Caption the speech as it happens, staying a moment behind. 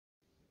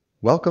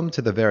Welcome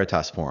to the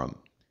Veritas Forum,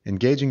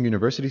 engaging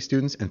university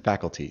students and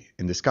faculty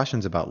in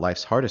discussions about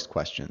life's hardest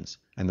questions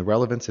and the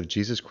relevance of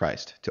Jesus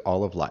Christ to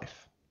all of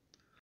life.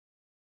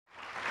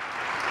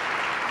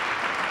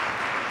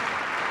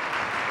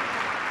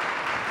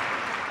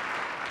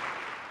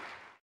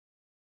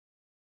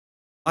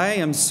 I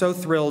am so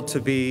thrilled to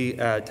be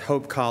at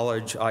Hope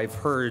College. I've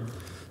heard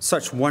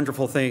such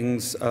wonderful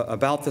things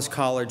about this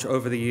college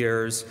over the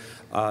years.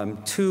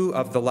 Two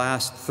of the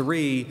last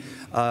three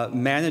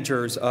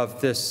managers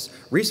of this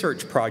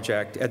research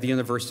project at the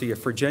University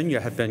of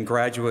Virginia have been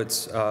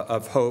graduates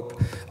of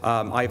Hope.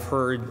 I've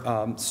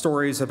heard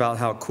stories about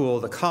how cool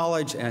the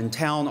college and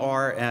town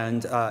are,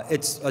 and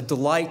it's a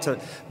delight to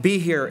be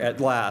here at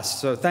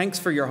last. So thanks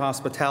for your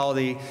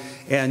hospitality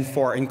and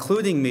for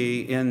including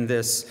me in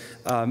this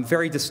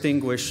very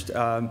distinguished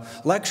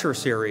lecture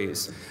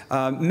series.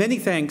 Many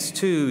thanks,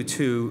 too,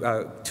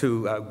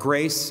 to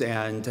Grace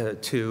and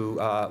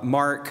to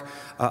Mark,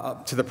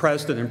 to the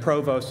president and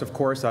provost, of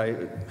course.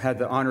 I had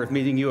the honor of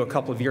meeting you a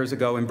couple of years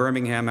ago in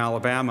Birmingham,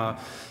 Alabama.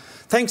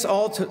 Thanks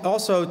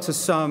also to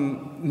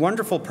some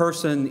wonderful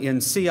person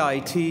in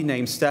CIT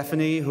named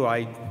Stephanie, who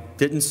I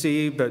didn't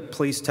see, but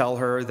please tell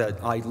her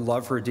that I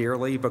love her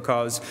dearly,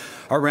 because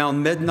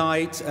around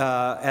midnight,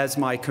 as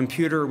my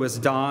computer was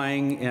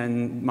dying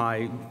in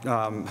my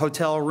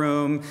hotel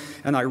room,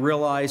 and I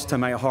realized to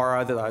my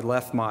horror that I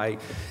left my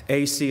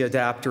AC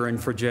adapter in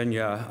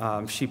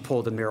Virginia, she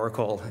pulled a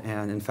miracle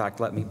and, in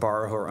fact, let me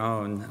borrow her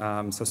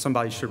own. So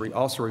somebody should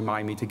also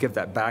remind me to give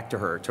that back to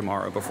her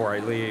tomorrow before I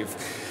leave.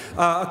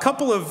 A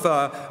couple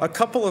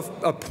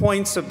of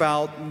points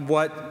about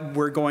what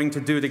we're going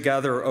to do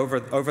together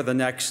over the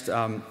next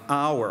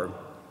hour.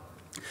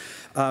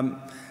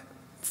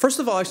 First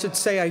of all, I should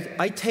say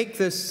I take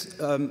this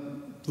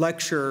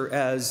lecture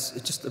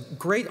as just a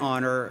great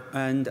honor,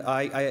 and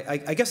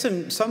I guess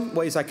in some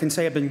ways I can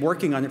say I've been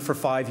working on it for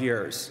 5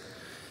 years,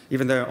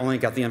 even though I only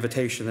got the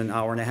invitation an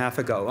hour and a half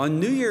ago. On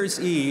New Year's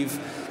Eve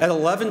at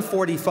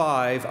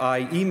 11:45,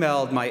 I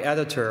emailed my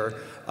editor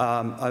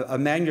a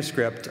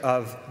manuscript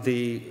of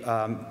the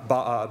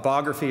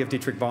biography of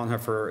Dietrich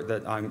Bonhoeffer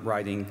that I'm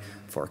writing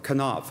for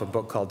Knopf, a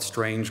book called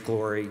Strange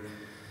Glory,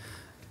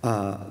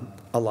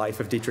 A Life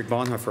of Dietrich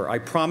Bonhoeffer. I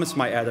promised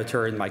my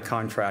editor in my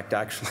contract,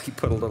 actually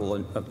put a little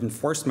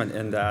enforcement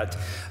in that,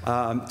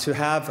 to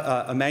have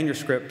a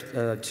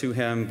manuscript to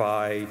him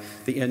by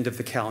the end of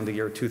the calendar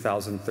year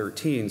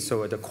 2013.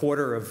 So at a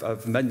quarter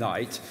of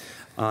midnight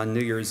on New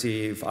Year's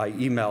Eve, I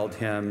emailed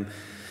him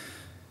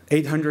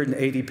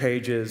 880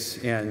 pages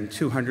and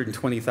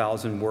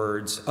 220,000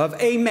 words of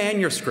a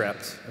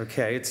manuscript.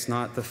 Okay, it's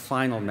not the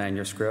final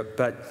manuscript,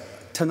 but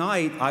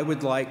tonight I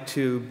would like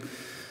to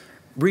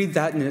read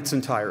that in its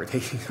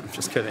entirety. I'm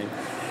just kidding.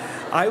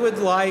 I would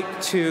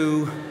like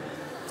to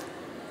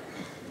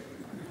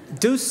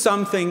do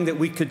something that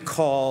we could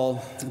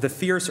call the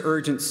fierce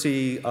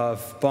urgency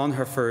of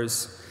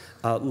Bonhoeffer's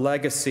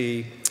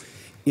legacy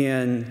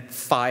in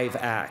 5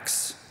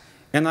 acts.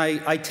 And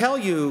I tell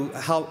you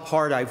how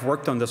hard I've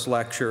worked on this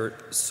lecture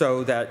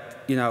so that,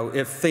 you know,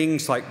 if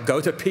things like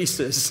go to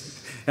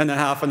pieces in a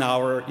half an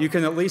hour, you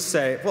can at least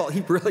say, well,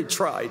 he really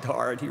tried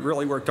hard. He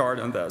really worked hard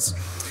on this.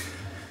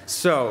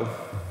 So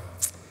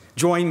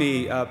join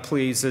me,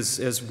 please,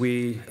 as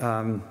we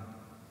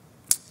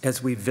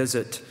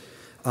visit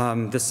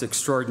this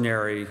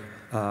extraordinary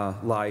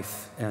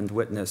life and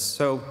witness.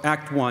 So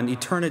Act 1,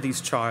 Eternity's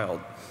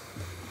Child.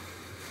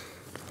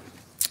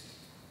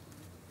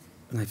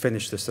 And I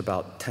finished this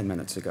about 10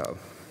 minutes ago.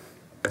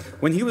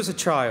 When he was a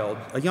child,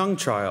 a young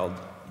child,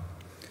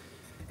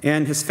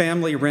 and his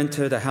family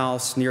rented a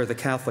house near the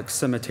Catholic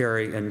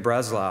cemetery in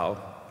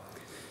Breslau,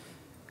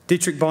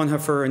 Dietrich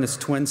Bonhoeffer and his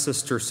twin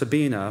sister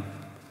Sabina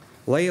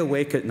lay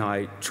awake at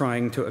night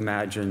trying to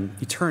imagine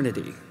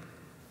eternity.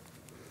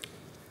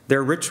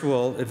 Their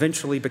ritual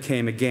eventually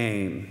became a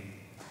game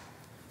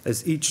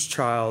as each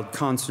child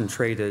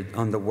concentrated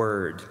on the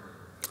word,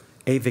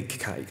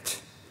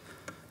 Ewigkeit,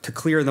 to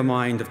clear the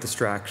mind of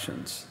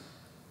distractions.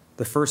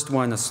 The first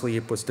one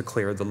asleep was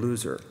declared the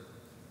loser.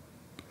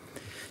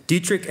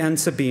 Dietrich and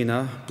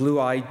Sabina,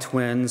 blue-eyed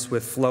twins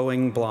with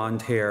flowing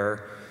blonde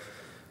hair,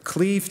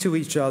 cleaved to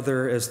each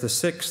other as the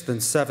 6th and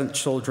 7th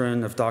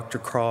children of Dr.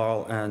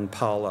 Karl and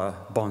Paula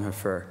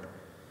Bonhoeffer,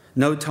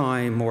 no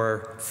time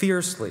more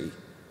fiercely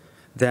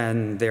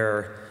than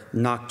their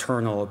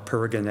nocturnal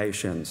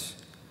peregrinations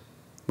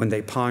when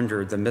they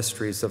pondered the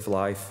mysteries of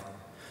life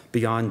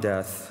beyond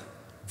death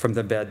from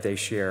the bed they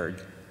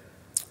shared.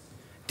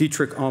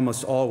 Dietrich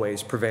almost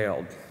always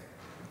prevailed.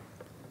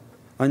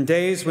 On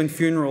days when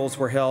funerals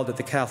were held at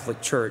the Catholic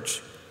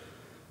Church,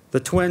 the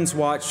twins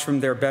watched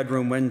from their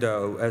bedroom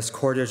window as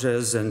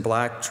corteges and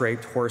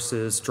black-draped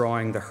horses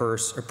drawing the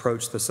hearse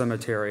approached the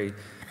cemetery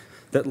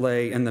that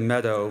lay in the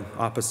meadow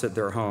opposite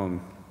their home.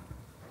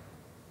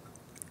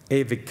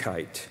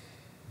 Ewigkeit,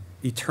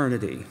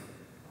 eternity.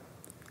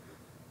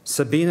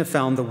 Sabina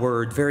found the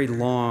word very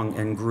long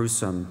and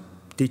gruesome.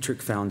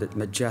 Dietrich found it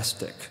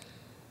majestic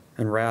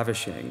and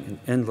ravishing and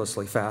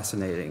endlessly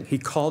fascinating. He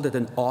called it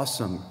an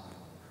awesome,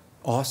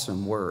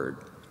 awesome word.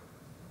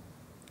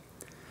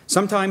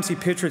 Sometimes he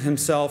pictured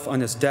himself on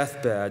his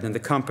deathbed in the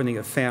company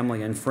of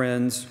family and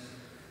friends,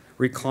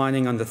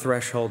 reclining on the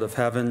threshold of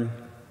heaven,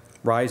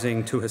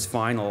 rising to his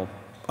final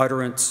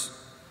utterance.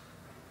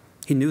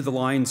 He knew the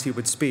lines he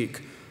would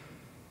speak.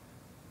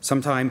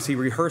 Sometimes he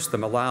rehearsed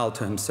them aloud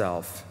to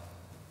himself,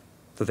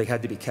 though they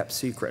had to be kept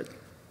secret.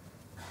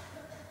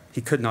 He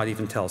could not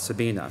even tell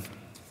Sabina.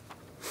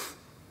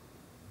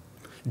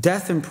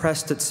 Death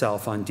impressed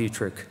itself on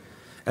Dietrich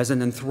as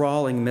an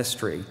enthralling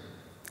mystery,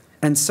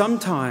 and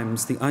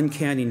sometimes the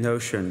uncanny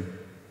notion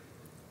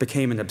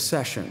became an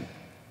obsession.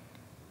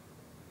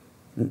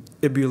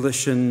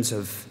 Ebullitions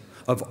of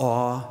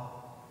awe.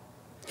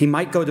 He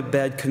might go to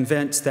bed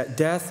convinced that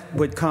death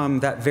would come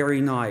that very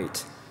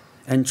night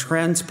and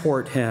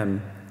transport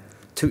him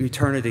to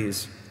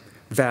eternity's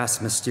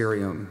vast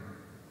mysterium.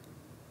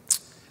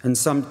 And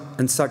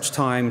such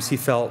times he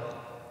felt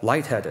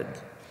lightheaded,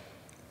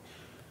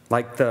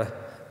 like the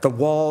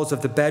walls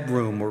of the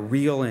bedroom were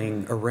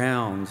reeling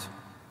around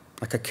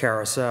like a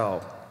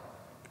carousel.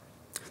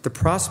 The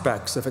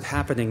prospects of it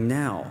happening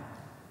now,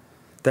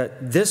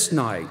 that this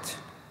night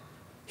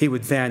he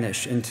would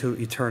vanish into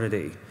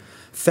eternity,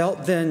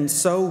 felt then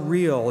so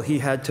real he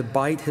had to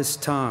bite his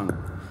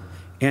tongue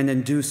and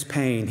induce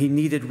pain. He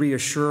needed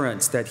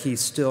reassurance that he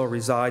still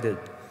resided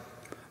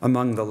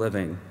among the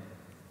living.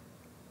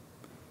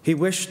 He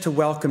wished to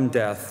welcome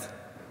death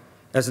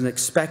as an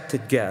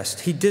expected guest.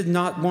 He did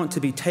not want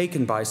to be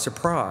taken by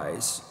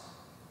surprise.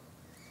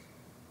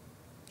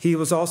 He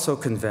was also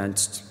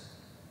convinced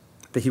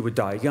that he would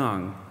die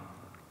young.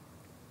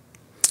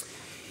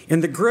 In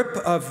the grip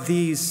of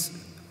these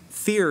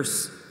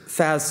fierce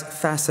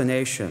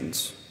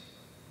fascinations,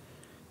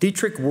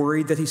 Dietrich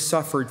worried that he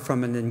suffered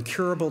from an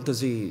incurable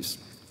disease.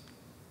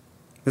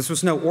 This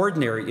was no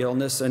ordinary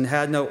illness and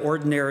had no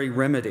ordinary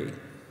remedy.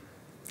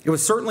 It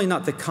was certainly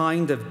not the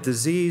kind of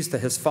disease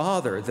that his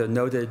father, the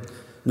noted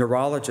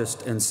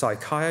neurologist and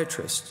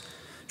psychiatrist,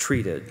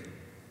 treated.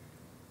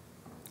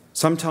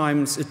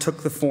 Sometimes it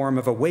took the form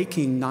of a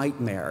waking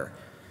nightmare.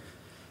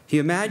 He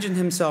imagined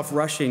himself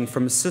rushing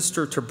from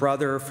sister to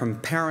brother,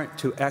 from parent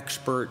to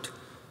expert,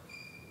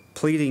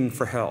 pleading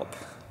for help.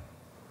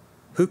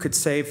 Who could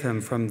save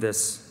him from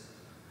this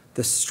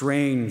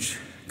strange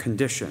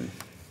condition?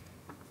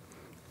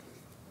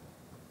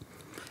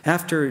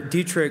 After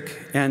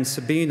Dietrich and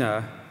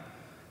Sabina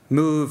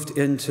moved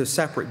into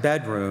separate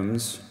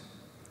bedrooms,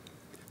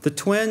 the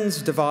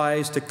twins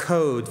devised a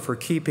code for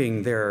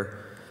keeping their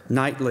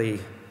nightly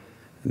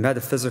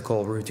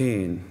metaphysical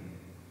routine.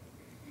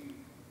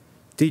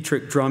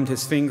 Dietrich drummed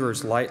his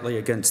fingers lightly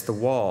against the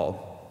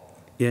wall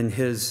in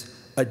his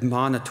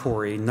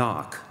admonitory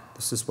knock.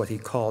 This is what he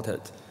called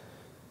it,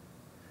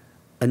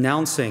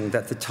 announcing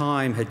that the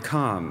time had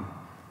come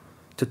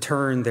to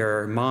turn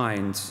their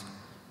minds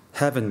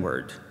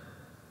heavenward.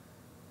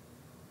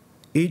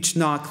 Each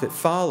knock that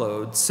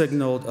followed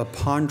signaled a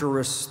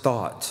ponderous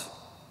thought,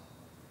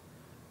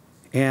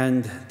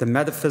 and the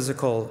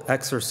metaphysical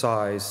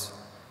exercise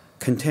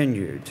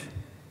continued.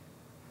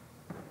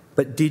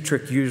 But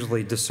Dietrich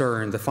usually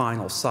discerned the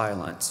final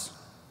silence.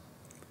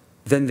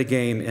 Then the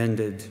game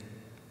ended,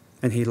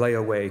 and he lay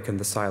awake in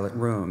the silent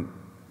room.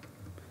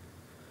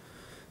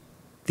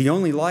 The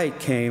only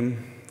light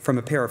came from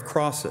a pair of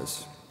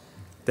crosses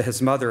that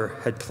his mother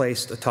had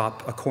placed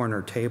atop a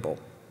corner table.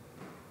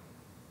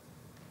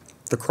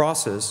 The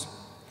crosses,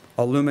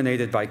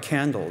 illuminated by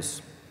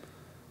candles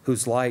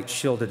whose light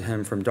shielded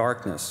him from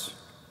darkness,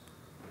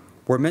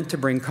 were meant to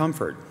bring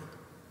comfort,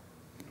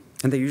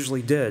 and they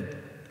usually did,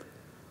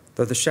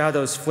 though the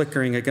shadows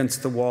flickering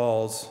against the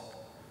walls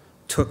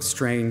took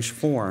strange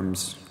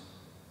forms.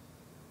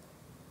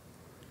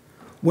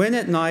 When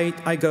at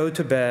night I go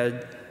to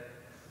bed,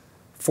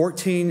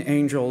 14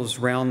 angels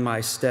round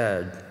my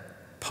stead,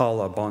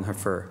 Paula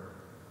Bonhoeffer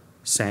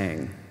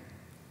sang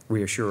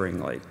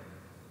reassuringly.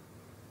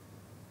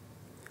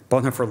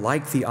 Bonhoeffer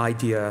liked the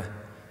idea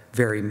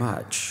very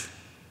much.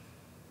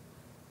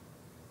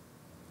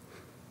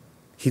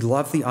 He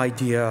loved the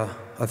idea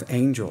of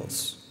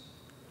angels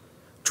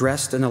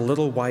dressed in a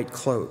little white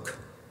cloak,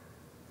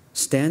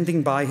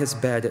 standing by his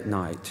bed at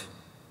night,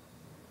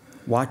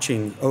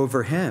 watching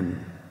over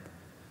him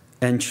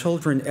and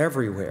children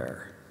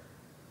everywhere,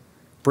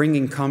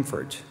 bringing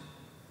comfort,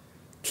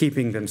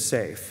 keeping them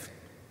safe.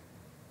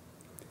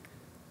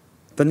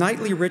 The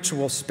nightly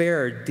ritual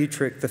spared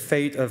Dietrich the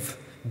fate of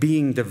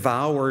being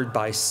devoured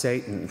by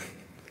Satan,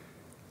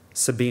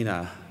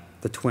 Sabina,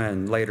 the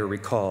twin, later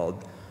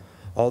recalled,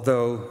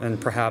 although, and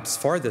perhaps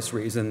for this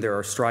reason, there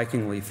are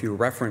strikingly few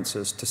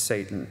references to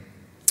Satan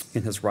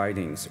in his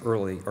writings,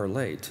 early or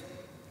late.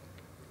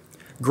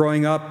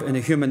 Growing up in a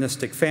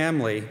humanistic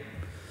family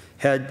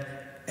had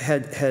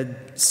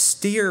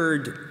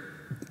steered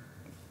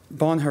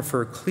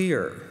Bonhoeffer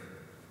clear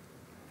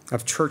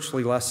of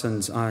churchly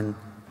lessons on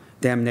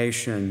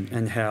damnation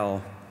and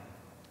hell,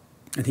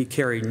 and he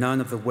carried none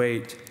of the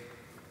weight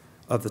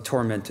of the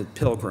tormented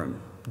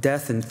pilgrim.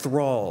 Death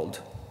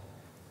enthralled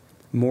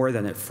more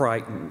than it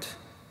frightened,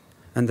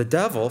 and the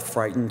devil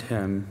frightened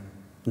him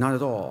not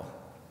at all.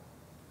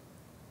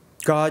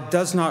 God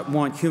does not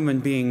want human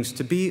beings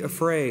to be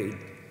afraid,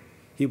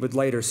 he would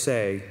later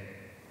say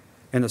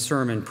in a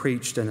sermon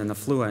preached in an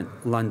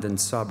affluent London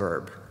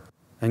suburb.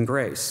 And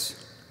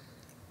grace.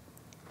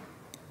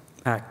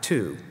 Act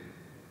 2.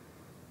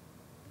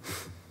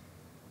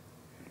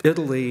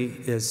 Italy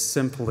is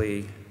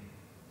simply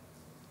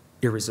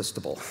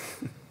irresistible.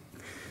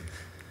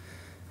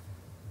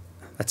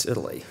 That's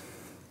Italy.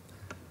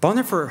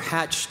 Bonhoeffer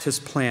hatched his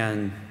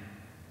plan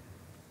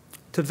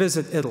to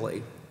visit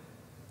Italy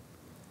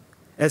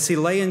as he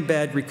lay in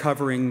bed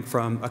recovering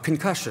from a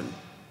concussion.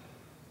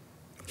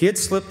 He had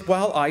slipped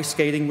while ice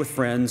skating with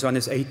friends on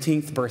his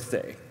 18th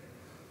birthday.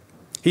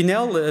 He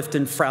now lived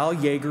in Frau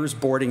Jaeger's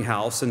boarding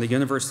house in the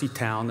university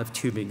town of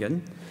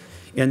Tübingen,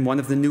 in one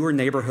of the newer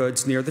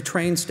neighborhoods near the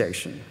train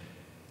station.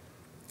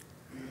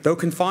 Though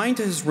confined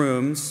to his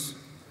rooms,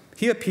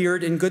 he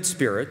appeared in good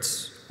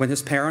spirits when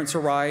his parents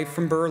arrived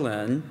from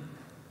Berlin,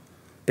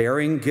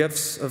 bearing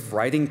gifts of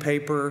writing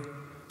paper,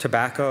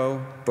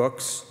 tobacco,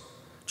 books,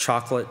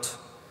 chocolate,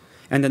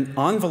 and an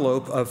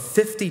envelope of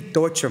 50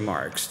 Deutsche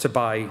Marks to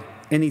buy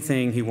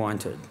anything he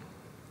wanted.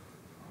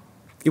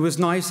 It was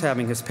nice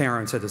having his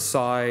parents at his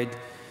side,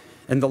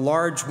 and the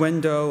large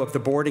window of the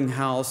boarding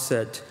house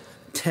at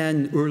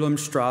 10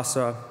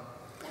 Uhrlumstrasse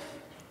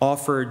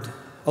offered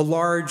a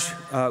large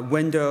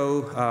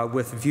window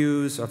with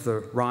views of the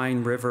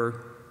Rhine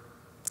River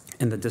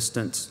in the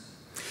distance.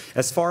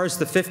 As far as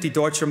the 50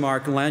 Deutsche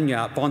Mark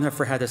lanyard,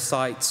 Bonhoeffer had his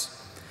sights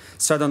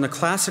set on a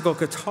classical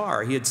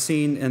guitar he had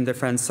seen in the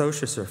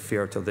Französische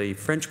Viertel, the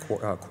French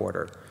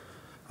quarter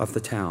of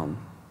the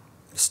town.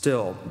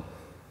 Still,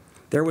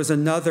 there was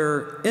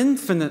another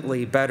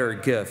infinitely better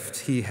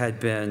gift he had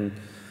been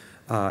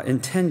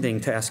intending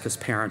to ask his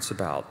parents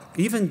about,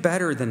 even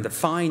better than the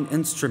fine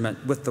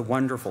instrument with the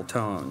wonderful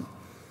tone.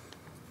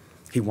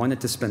 He wanted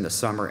to spend the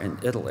summer in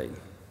Italy.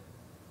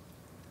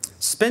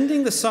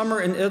 Spending the summer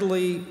in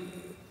Italy,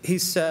 he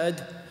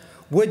said,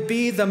 would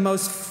be the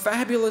most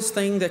fabulous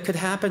thing that could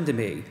happen to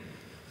me.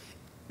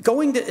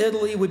 Going to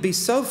Italy would be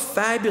so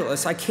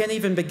fabulous, I can't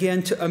even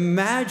begin to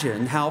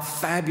imagine how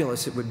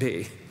fabulous it would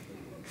be.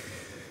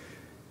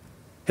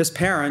 His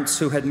parents,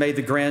 who had made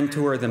the grand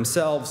tour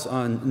themselves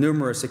on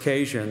numerous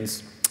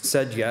occasions,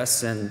 said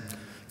yes and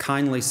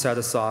kindly set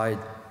aside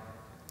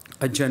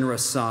a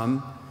generous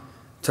sum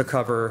to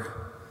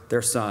cover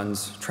their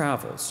son's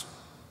travels.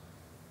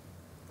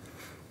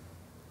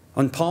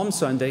 On Palm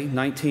Sunday,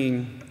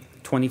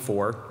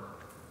 1924,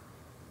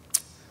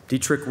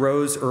 Dietrich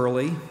rose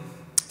early,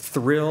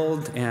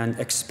 thrilled and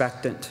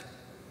expectant,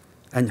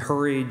 and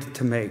hurried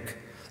to make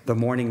the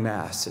morning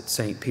mass at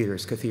St.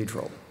 Peter's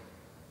Cathedral.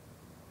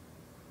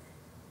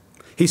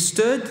 He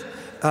stood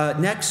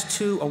next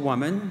to a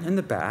woman in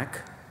the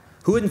back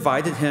who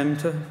invited him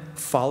to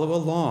follow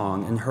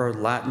along in her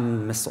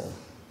Latin missal.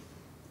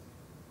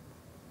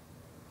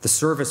 The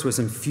service was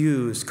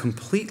infused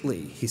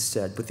completely, he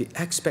said, with the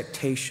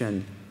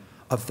expectation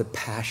of the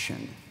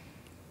Passion.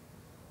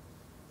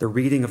 The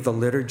reading of the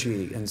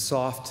liturgy in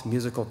soft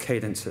musical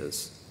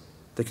cadences,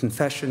 the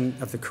confession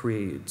of the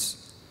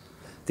creeds,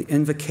 the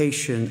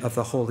invocation of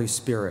the Holy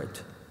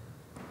Spirit.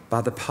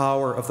 By the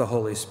power of the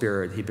Holy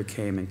Spirit, he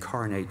became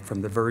incarnate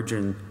from the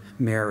Virgin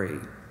Mary.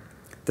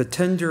 The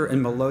tender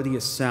and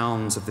melodious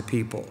sounds of the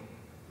people,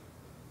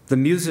 the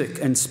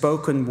music and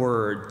spoken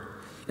word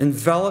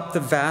enveloped the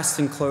vast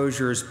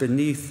enclosures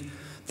beneath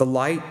the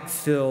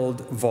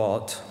light-filled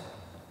vault.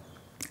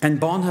 And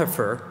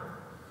Bonhoeffer,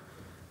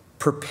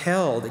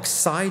 propelled,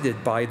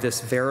 excited by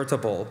this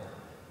veritable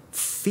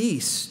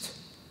feast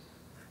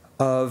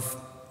of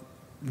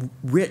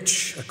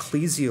rich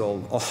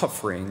ecclesial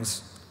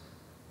offerings,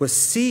 was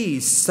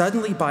seized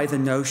suddenly by the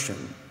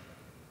notion,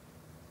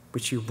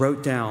 which he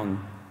wrote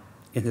down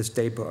in his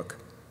daybook,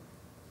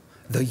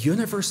 the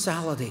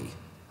universality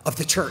of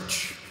the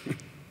church.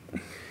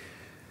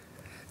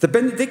 The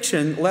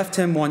benediction left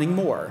him wanting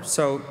more.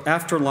 So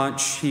after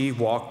lunch, he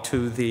walked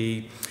to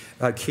the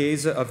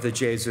Chiesa of the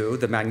Gesù,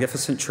 the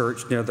magnificent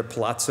church near the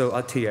Palazzo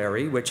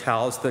Altieri, which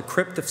housed the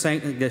crypt of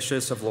St.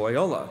 Ignatius of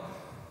Loyola.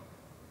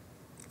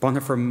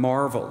 Bonhoeffer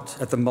marveled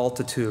at the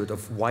multitude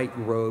of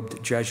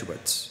white-robed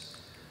Jesuits,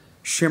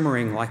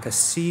 shimmering like a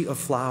sea of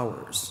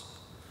flowers,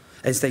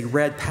 as they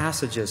read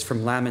passages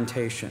from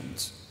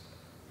Lamentations.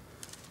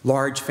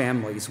 Large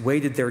families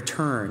waited their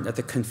turn at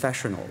the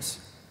confessionals,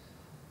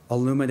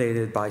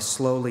 illuminated by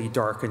slowly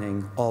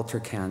darkening altar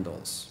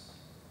candles.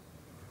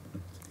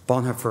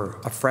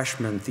 Bonhoeffer, a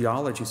freshman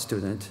theology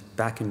student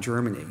back in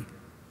Germany,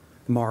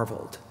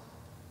 marveled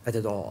at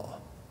it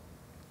all.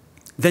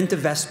 Then to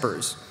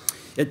Vespers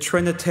at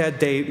Trinità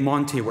dei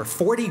Monti, where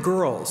 40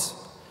 girls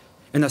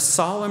in a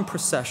solemn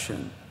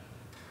procession,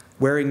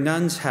 wearing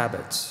nuns'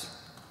 habits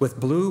with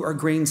blue or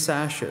green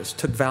sashes,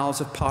 took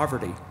vows of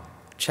poverty,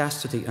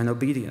 chastity, and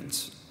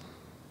obedience.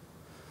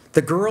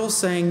 The girls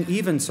sang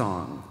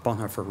evensong,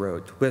 Bonhoeffer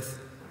wrote, with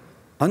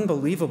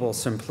unbelievable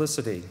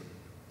simplicity,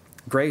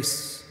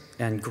 grace,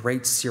 and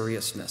great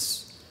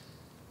seriousness.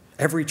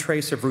 Every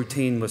trace of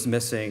routine was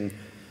missing,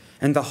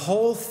 and the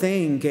whole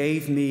thing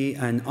gave me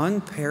an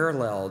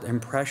unparalleled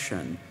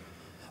impression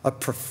a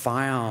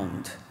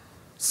profound,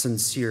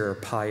 sincere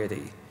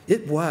piety.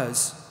 It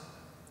was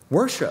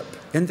worship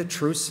in the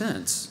true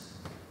sense.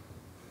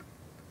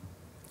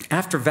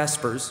 After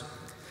Vespers,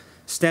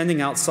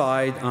 standing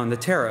outside on the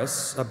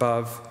terrace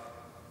above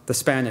the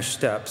Spanish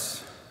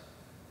Steps,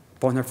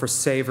 Bonhoeffer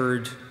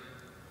savored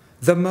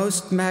the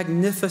most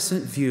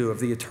magnificent view of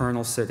the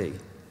eternal city,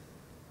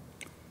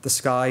 the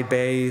sky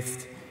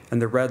bathed in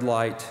the red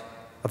light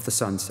of the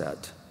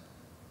sunset.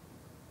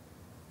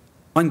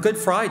 On Good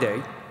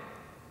Friday,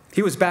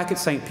 he was back at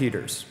St.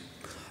 Peter's,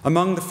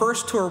 among the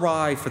first to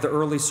arrive for the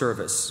early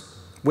service,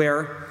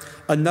 where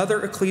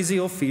another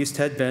ecclesial feast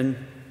had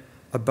been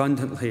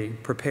abundantly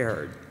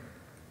prepared.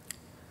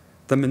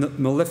 The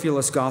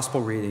mellifluous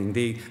gospel reading,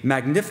 the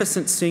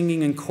magnificent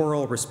singing and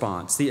choral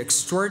response, the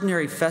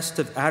extraordinary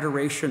festive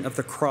adoration of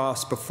the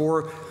cross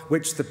before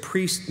which the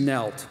priest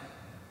knelt,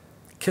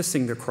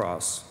 kissing the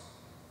cross,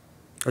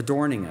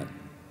 adorning it.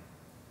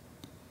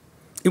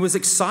 It was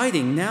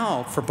exciting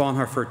now for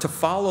Bonhoeffer to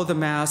follow the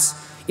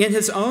Mass in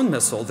his own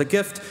missal, the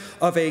gift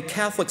of a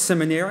Catholic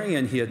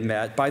seminarian he had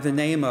met by the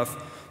name of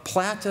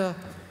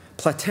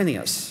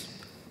Platinius.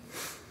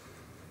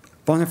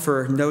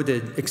 Bonhoeffer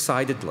noted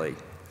excitedly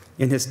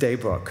in his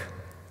daybook,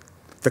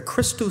 the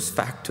Christus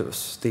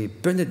Factus, the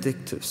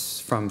Benedictus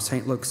from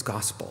St. Luke's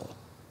Gospel,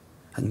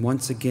 and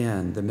once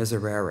again the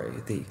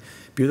Miserere, the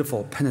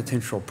beautiful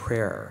penitential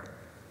prayer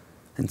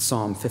in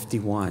Psalm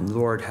 51,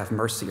 Lord, have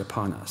mercy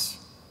upon us.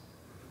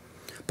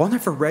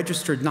 Bonhoeffer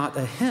registered not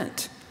a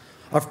hint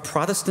of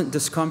Protestant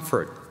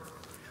discomfort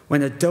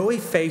when a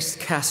doughy-faced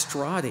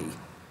castrati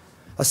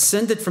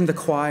ascended from the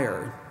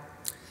choir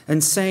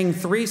and sang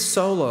 3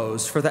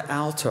 solos for the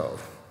alto.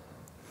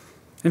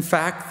 In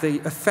fact, the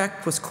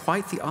effect was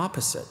quite the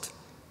opposite.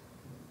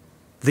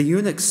 The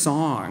eunuch's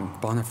song,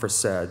 Bonhoeffer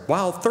said,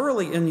 while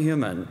thoroughly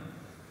inhuman,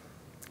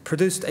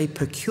 produced a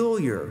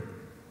peculiar,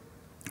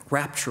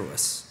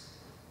 rapturous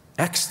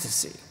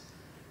ecstasy.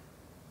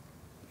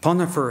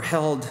 Bonhoeffer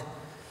held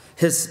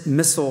his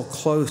missal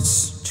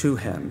close to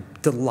him,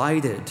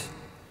 delighted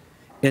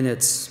in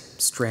its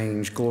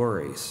strange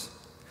glories.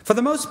 For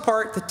the most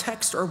part, the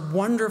texts are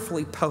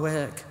wonderfully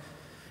poetic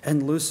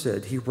and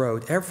lucid. He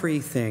wrote,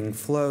 everything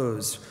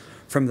flows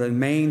from the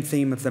main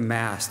theme of the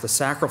Mass, the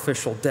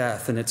sacrificial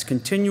death, and its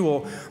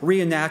continual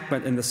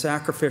reenactment in the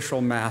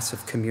sacrificial Mass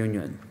of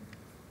communion.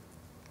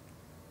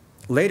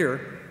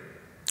 Later,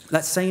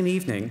 that same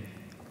evening,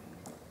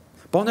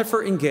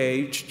 Bonhoeffer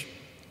engaged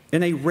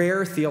in a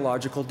rare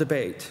theological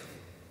debate.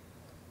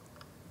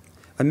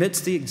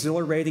 Amidst the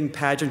exhilarating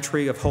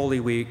pageantry of Holy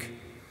Week,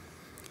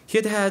 he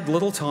had had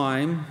little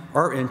time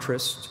or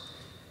interest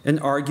in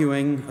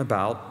arguing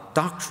about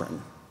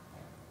doctrine.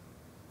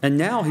 And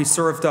now he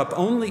served up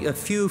only a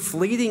few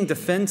fleeting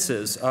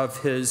defenses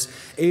of his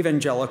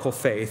evangelical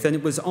faith, and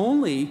it was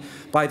only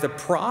by the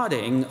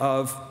prodding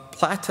of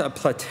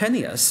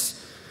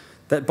Platinius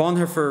that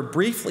Bonhoeffer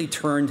briefly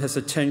turned his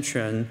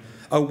attention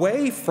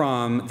away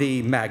from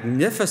the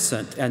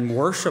magnificent and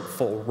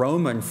worshipful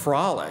Roman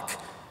frolic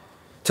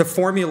to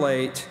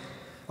formulate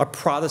a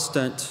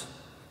Protestant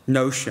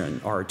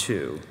notion or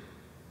two.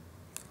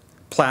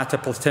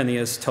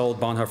 Platinius told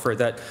Bonhoeffer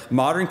that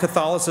modern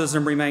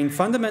Catholicism remained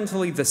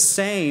fundamentally the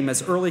same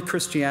as early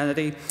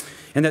Christianity,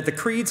 and that the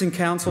creeds and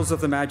councils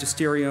of the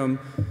magisterium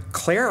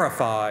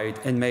clarified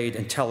and made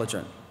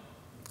intelligent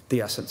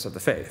the essence of the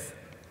faith.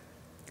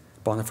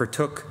 Bonhoeffer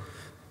took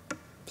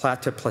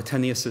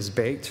Platinius's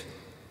bait,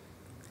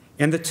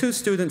 and the two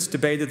students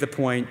debated the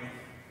point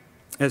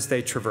as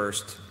they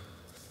traversed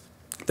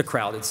the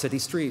crowded city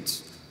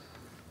streets.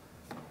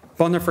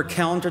 Bonhoeffer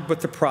countered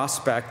with the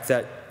prospect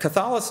that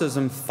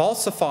Catholicism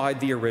falsified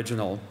the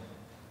original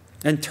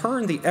and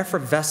turned the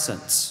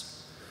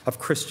effervescence of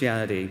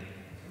Christianity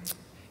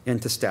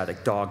into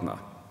static dogma.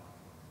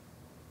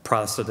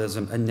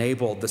 Protestantism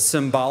enabled the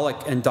symbolic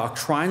and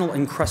doctrinal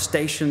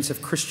incrustations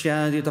of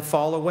Christianity to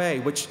fall away,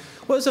 which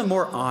was a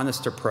more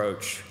honest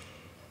approach.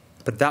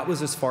 But that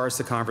was as far as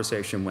the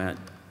conversation went.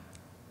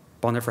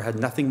 Bonhoeffer had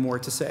nothing more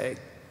to say.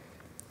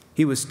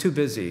 He was too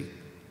busy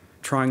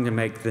trying to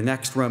make the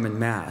next Roman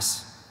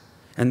Mass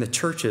and the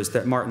churches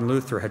that Martin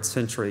Luther had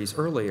centuries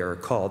earlier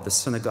called the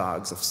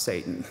synagogues of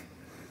Satan.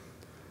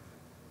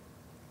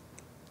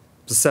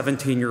 The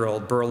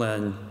 17-year-old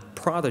Berlin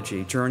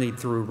prodigy journeyed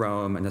through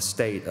Rome in a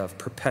state of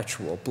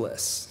perpetual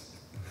bliss.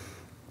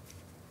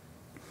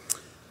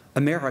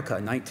 America,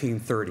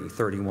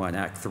 1930-31,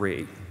 Act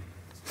 3.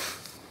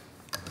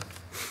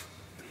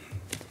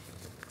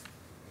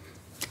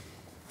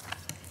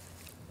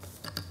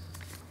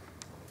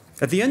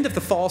 At the end of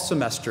the fall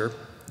semester,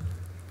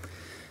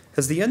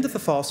 as the end of the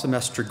fall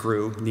semester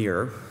grew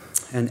near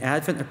and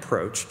Advent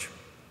approached,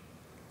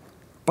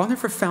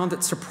 Bonhoeffer found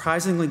it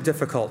surprisingly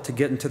difficult to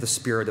get into the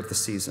spirit of the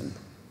season.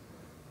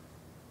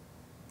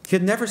 He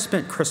had never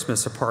spent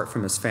Christmas apart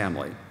from his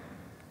family,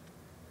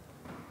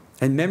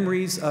 and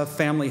memories of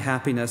family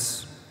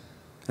happiness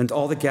and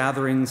all the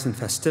gatherings and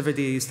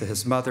festivities that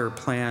his mother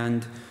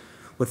planned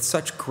with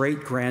such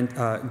great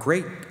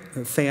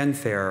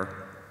fanfare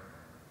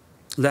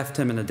left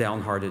him in a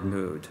downhearted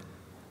mood.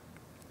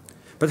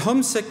 But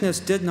homesickness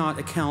did not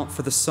account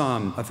for the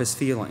sum of his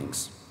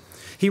feelings.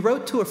 He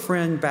wrote to a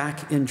friend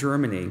back in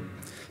Germany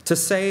to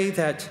say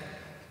that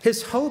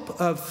his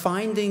hope of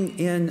finding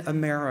in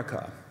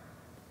America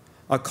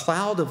a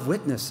cloud of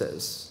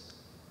witnesses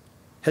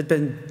had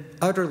been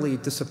utterly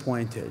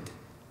disappointed.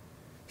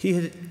 He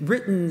had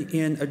written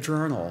in a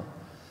journal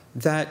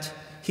that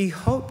he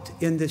hoped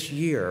in this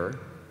year,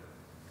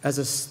 as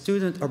a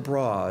student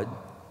abroad,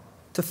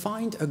 to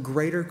find a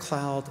greater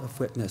cloud of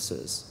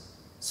witnesses,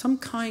 some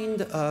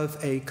kind of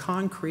a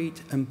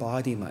concrete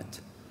embodiment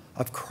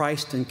of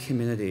Christ and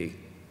community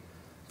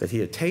that he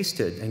had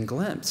tasted and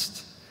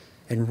glimpsed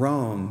in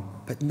Rome,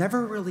 but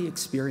never really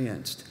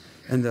experienced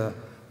in the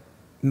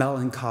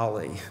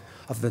melancholy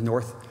of the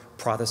North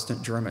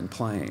Protestant German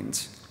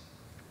plains.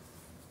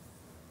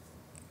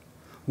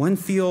 One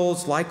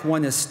feels like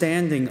one is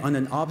standing on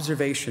an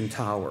observation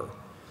tower,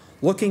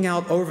 looking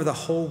out over the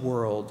whole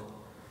world,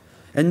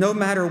 and no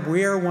matter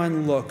where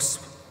one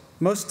looks,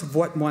 most of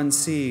what one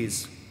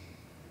sees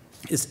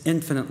is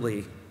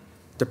infinitely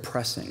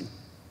depressing.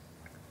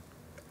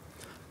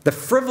 The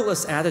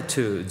frivolous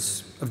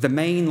attitudes of the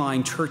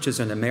mainline churches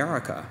in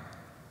America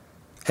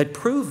had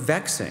proved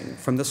vexing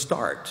from the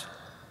start.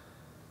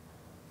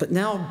 But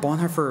now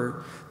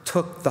Bonhoeffer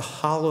took the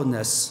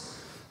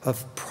hollowness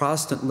of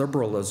Protestant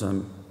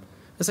liberalism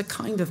as a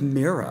kind of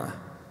mirror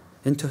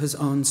into his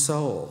own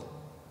soul.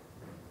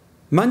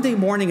 Monday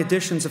morning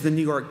editions of the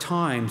New York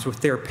Times, with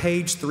their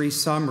page 3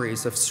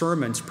 summaries of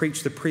sermons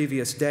preached the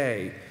previous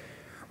day,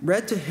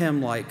 read to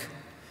him like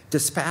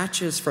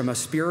dispatches from a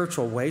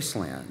spiritual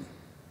wasteland,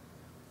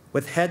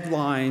 with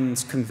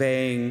headlines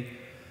conveying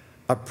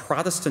a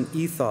Protestant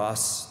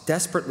ethos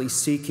desperately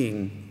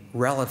seeking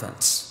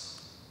relevance.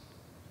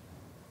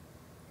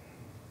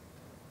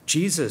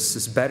 Jesus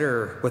is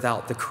better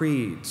without the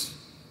creeds.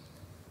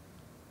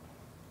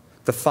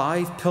 The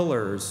 5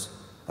 pillars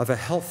of a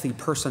healthy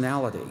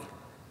personality.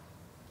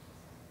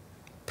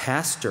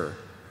 Pastor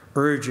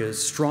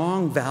urges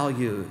strong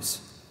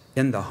values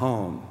in the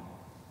home.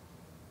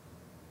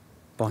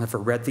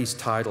 Bonhoeffer read these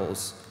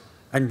titles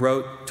and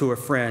wrote to a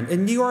friend,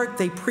 in New York,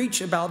 they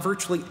preach about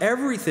virtually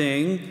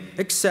everything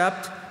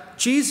except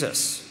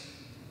Jesus.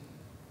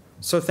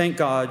 So thank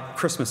God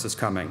Christmas is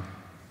coming.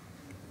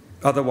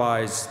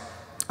 Otherwise,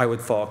 I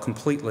would fall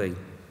completely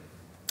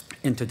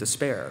into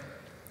despair.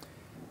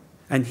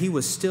 And he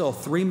was still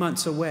 3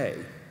 months away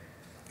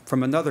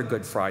from another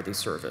Good Friday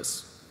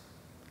service,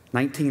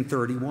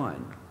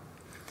 1931,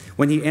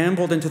 when he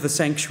ambled into the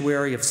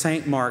sanctuary of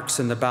St. Mark's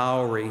in the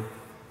Bowery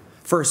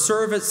for a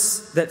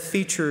service that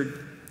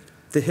featured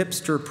the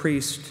hipster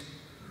priest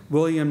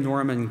William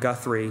Norman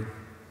Guthrie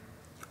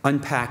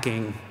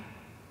unpacking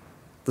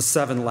the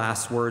 7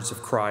 last words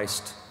of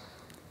Christ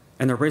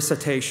and a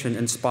recitation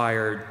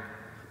inspired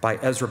by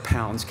Ezra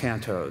Pound's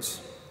cantos.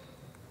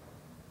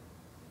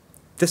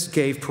 This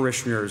gave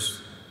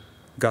parishioners,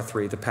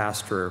 Guthrie, the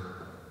pastor,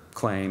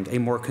 claimed, a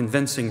more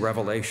convincing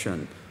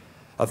revelation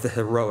of the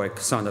heroic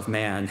Son of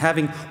Man.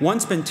 Having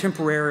once been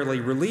temporarily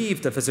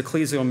relieved of his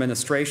ecclesial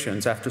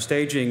ministrations after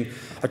staging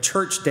a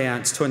church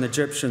dance to an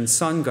Egyptian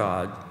sun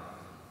god,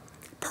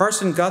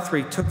 Parson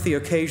Guthrie took the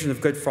occasion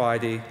of Good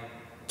Friday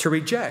to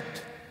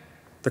reject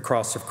the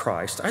cross of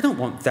Christ. I don't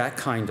want that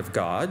kind of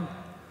God.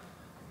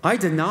 I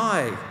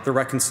deny the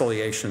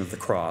reconciliation of the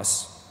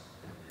cross.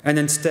 And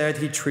instead,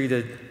 he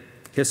treated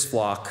his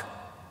flock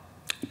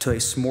to a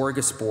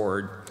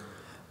smorgasbord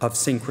of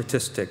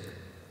syncretistic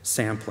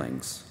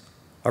samplings.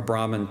 A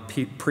Brahmin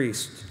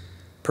priest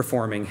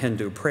performing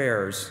Hindu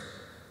prayers,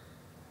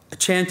 a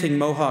chanting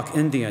Mohawk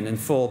Indian in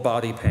full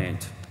body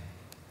paint,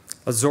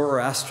 a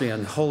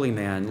Zoroastrian holy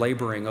man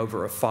laboring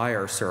over a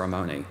fire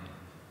ceremony,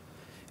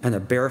 and a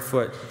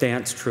barefoot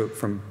dance troupe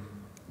from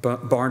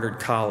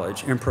Barnard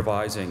College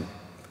improvising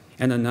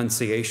an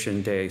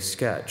Annunciation Day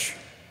sketch.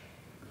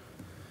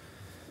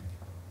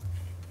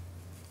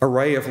 A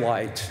ray of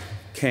light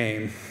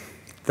came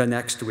the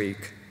next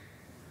week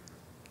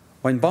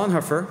when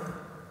Bonhoeffer,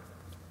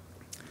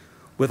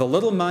 with a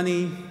little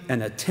money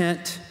and a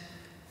tent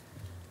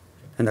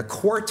and a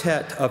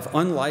quartet of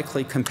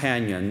unlikely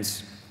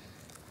companions,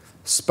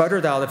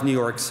 sputtered out of New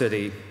York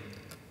City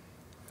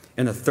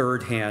in a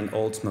third-hand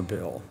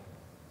Oldsmobile.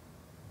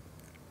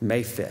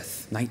 May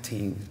 5th,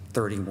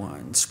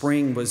 1931.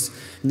 Spring was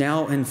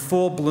now in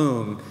full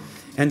bloom,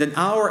 and an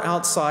hour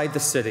outside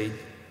the city,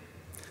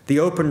 the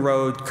open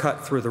road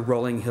cut through the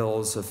rolling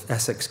hills of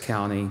Essex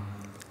County,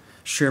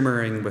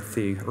 shimmering with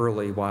the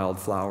early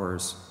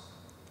wildflowers.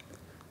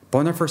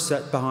 Bonhoeffer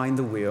sat behind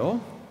the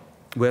wheel,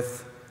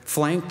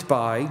 flanked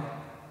by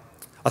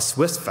a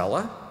Swiss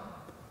fella,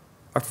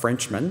 a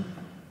Frenchman,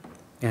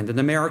 and an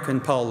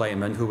American Paul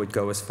Lehman who would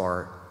go as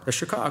far as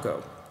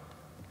Chicago.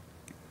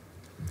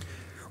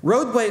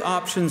 Roadway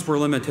options were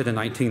limited in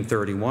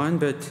 1931,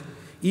 but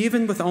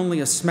even with only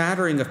a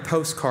smattering of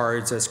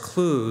postcards as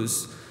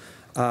clues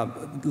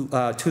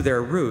to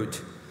their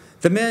route,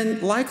 the men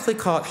likely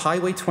caught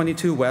Highway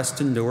 22 west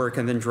in Newark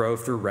and then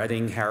drove through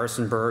Reading,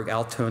 Harrisonburg,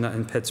 Altoona,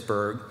 and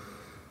Pittsburgh.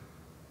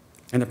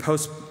 And a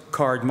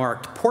postcard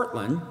marked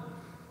Portland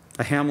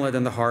a hamlet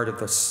in the heart of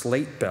the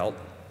Slate Belt,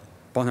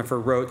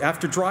 Bonhoeffer wrote,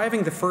 "After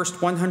driving the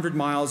first 100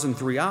 miles in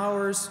 3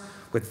 hours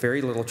with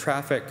very little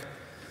traffic,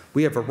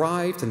 we have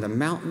arrived in the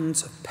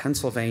mountains of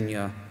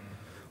Pennsylvania.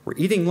 We're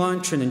eating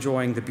lunch and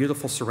enjoying the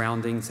beautiful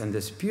surroundings and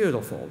this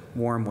beautiful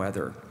warm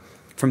weather.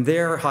 From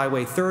there,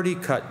 Highway 30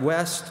 cut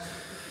west,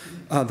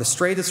 the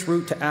straightest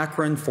route to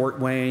Akron, Fort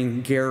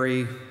Wayne,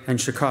 Gary,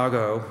 and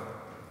Chicago.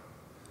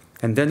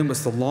 And then it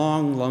was the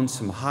long,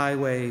 lonesome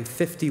Highway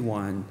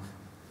 51,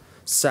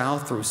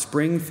 south through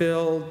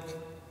Springfield,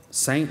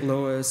 St.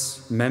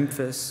 Louis,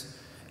 Memphis,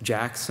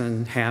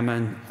 Jackson,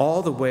 Hammond,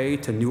 all the way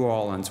to New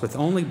Orleans, with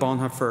only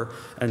Bonhoeffer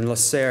and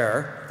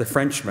Lasserre, the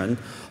Frenchman,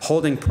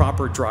 holding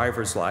proper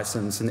driver's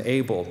license and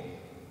able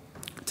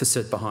to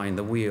sit behind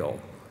the wheel.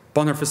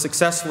 Bonhoeffer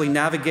successfully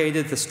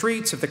navigated the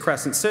streets of the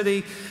Crescent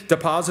City,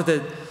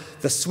 deposited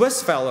the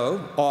Swiss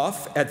fellow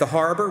off at the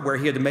harbor where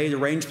he had made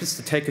arrangements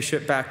to take a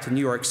ship back to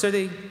New York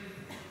City,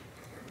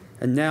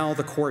 and now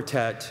the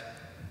quartet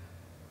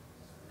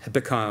had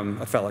become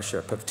a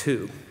fellowship of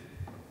two.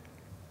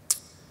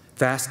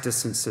 Vast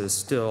distances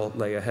still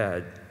lay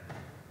ahead.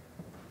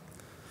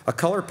 A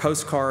color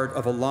postcard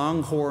of a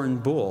longhorn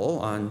bull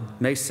on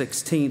May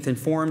 16th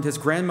informed his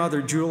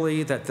grandmother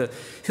Julie that the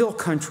hill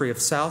country of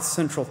south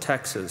central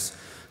Texas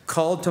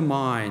called to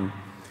mind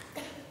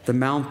the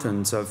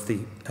mountains of the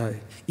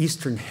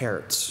eastern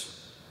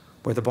Harz,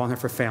 where the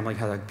Bonhoeffer family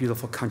had a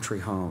beautiful country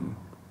home.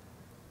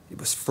 It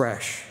was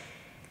fresh,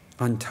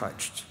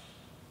 untouched,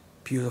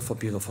 beautiful,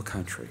 beautiful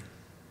country.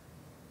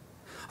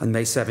 On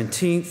May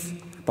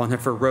 17th,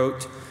 Bonhoeffer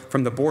wrote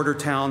from the border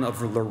town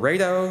of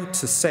Laredo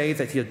to say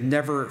that he had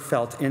never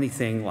felt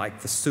anything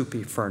like the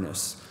soupy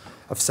furnace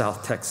of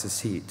South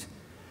Texas heat,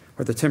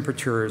 where the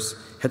temperatures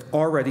had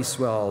already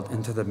swelled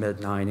into the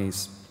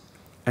mid-90s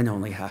and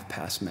only half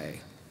past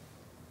May.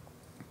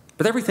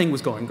 But everything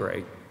was going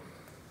great.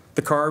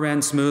 The car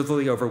ran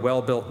smoothly over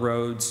well-built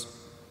roads,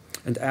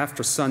 and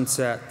after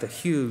sunset, the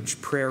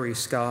huge prairie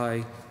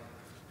sky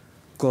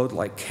glowed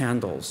like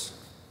candles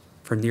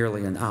for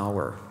nearly an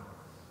hour.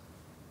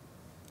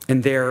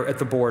 And there at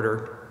the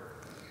border,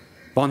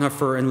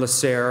 Bonhoeffer and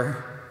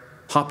Lasserre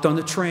hopped on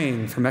a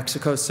train for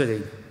Mexico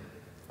City.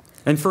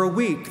 And for a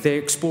week, they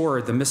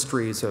explored the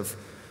mysteries of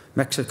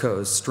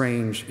Mexico's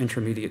strange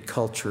intermediate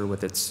culture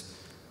with its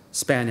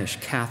Spanish,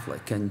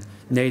 Catholic, and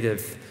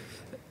native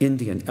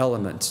Indian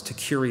elements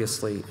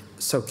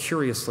so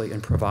curiously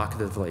and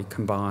provocatively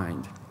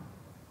combined.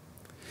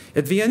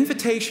 At the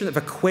invitation of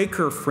a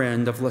Quaker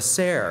friend of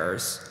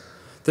Lasserre's,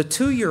 the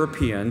two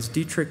Europeans,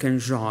 Dietrich and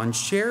Jean,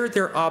 shared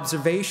their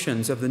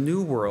observations of the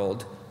New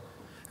World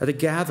at a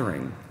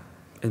gathering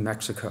in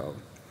Mexico.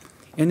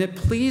 And it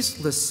pleased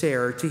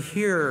Lasserre to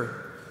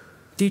hear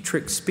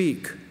Dietrich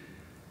speak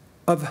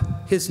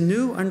of his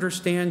new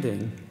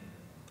understanding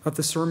of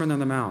the Sermon on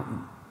the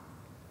Mount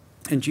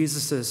and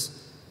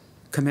Jesus'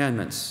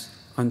 commandments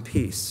on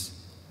peace.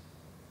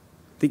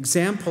 The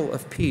example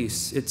of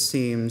peace, it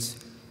seems,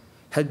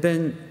 had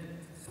been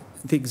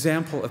the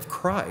example of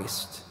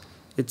Christ,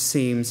 it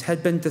seems,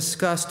 had been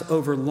discussed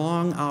over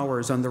long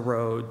hours on the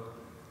road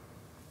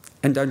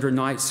and under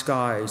night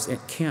skies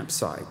at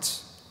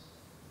campsites.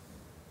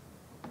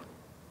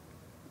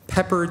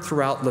 Peppered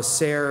throughout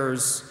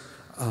Lasserre's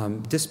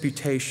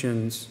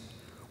disputations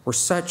were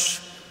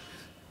such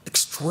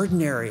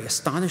extraordinary,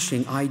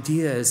 astonishing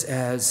ideas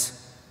as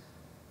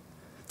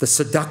the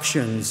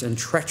seductions and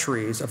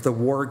treacheries of the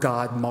war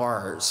god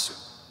Marsh,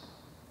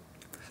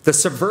 the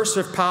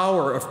subversive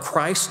power of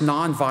Christ's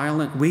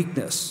nonviolent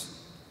weakness,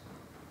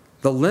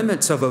 the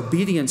limits of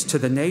obedience to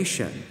the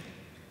nation.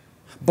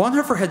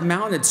 Bonhoeffer had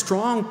mounted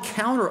strong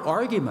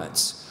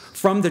counter-arguments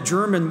from the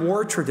German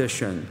war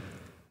tradition.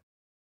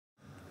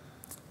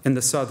 In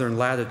the southern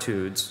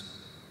latitudes,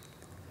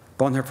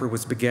 Bonhoeffer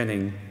was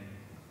beginning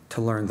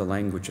to learn the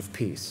language of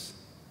peace.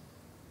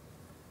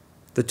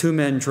 The two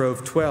men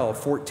drove 12,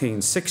 14,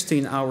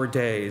 16-hour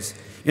days,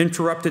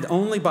 interrupted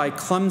only by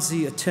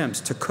clumsy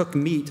attempts to cook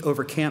meat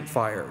over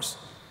campfires,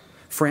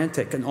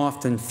 frantic and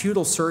often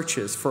futile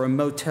searches for a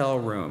motel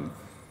room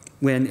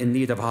when in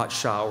need of a hot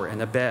shower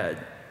and a bed,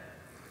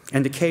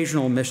 and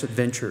occasional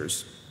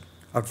misadventures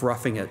of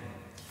roughing it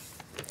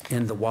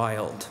in the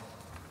wild.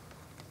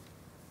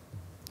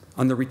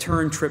 On the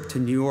return trip to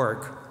New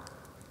York,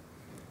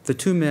 the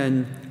two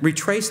men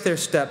retraced their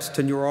steps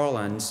to New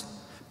Orleans,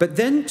 but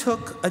then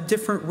took a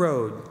different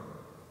road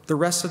the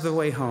rest of the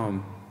way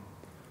home,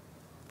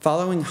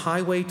 following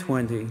Highway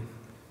 20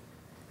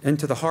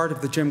 into the heart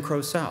of the Jim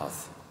Crow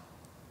South.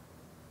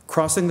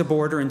 Crossing the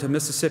border into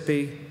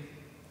Mississippi,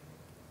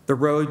 the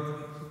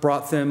road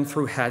brought them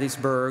through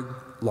Hattiesburg,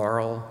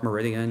 Laurel,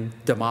 Meridian,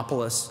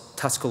 Demopolis,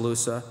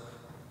 Tuscaloosa.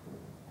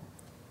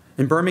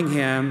 In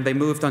Birmingham, they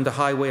moved onto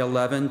Highway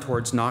 11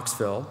 towards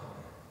Knoxville,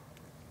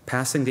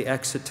 passing the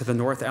exit to the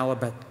North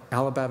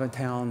Alabama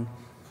town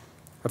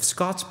of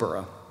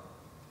Scottsboro.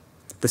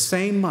 The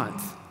same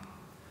month,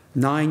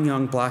 9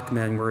 young black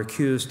men were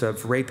accused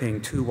of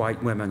raping 2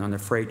 white women on a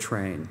freight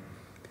train,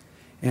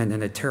 and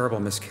in a terrible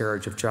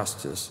miscarriage of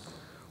justice,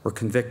 were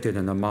convicted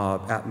in a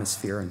mob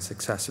atmosphere in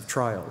successive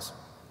trials.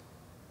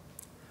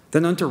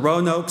 then on to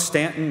Roanoke,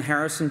 Stanton,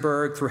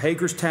 Harrisonburg, through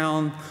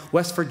Hagerstown,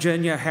 West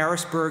Virginia,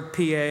 Harrisburg,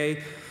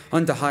 PA,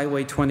 onto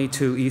Highway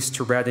 22 east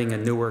to Reading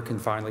and Newark, and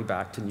finally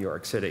back to New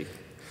York City.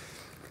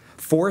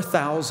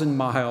 4,000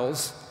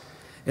 miles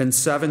in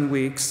 7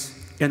 weeks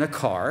in a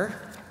car,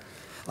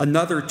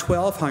 another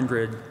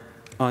 1,200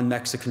 on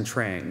Mexican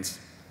trains.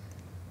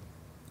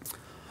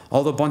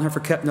 Although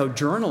Bonhoeffer kept no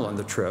journal on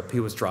the trip, he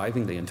was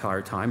driving the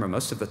entire time, or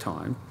most of the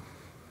time,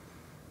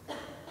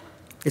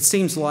 it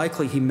seems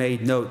likely he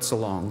made notes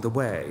along the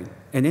way.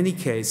 In any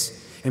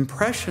case,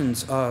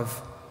 impressions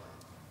of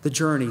the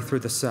journey through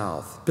the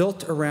South,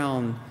 built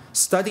around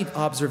studied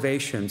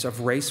observations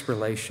of race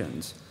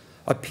relations,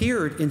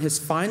 appeared in his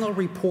final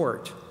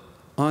report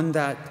on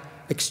that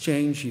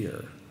exchange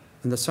year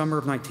in the summer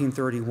of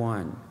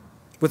 1931,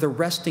 with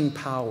arresting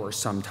power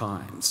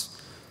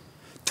sometimes.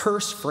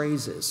 Terse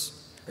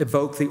phrases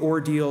evoke the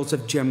ordeals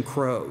of Jim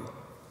Crow,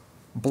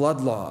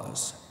 blood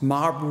laws,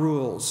 mob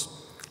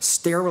rules,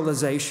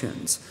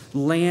 sterilizations,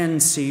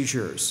 land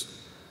seizures,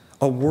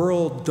 a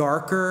world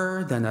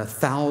darker than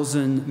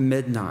 1,000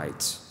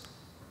 midnights.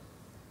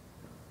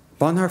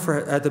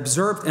 Bonhoeffer had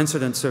observed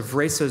incidents of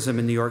racism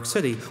in New York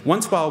City.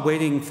 Once while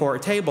waiting for a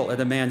table at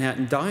a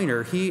Manhattan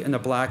diner, he and a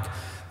black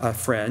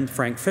friend,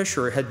 Frank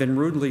Fisher, had been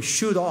rudely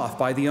shooed off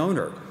by the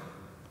owner.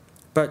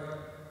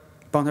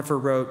 But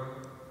Bonhoeffer wrote,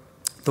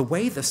 "The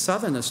way the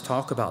Southerners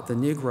talk about the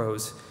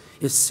Negroes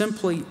is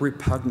simply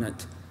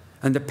repugnant,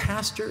 and the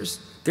pastors,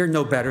 they're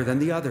no better than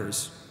the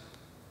others."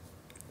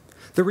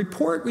 The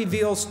report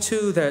reveals,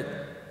 too, that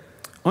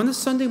on a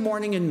Sunday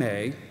morning in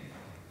May,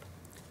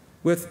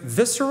 with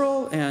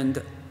visceral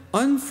and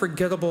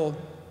unforgettable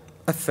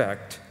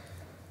effect,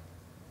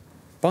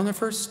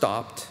 Bonhoeffer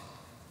stopped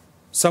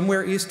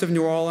somewhere east of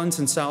New Orleans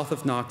and south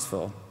of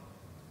Knoxville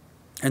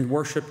and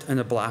worshiped in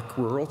a black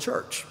rural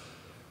church.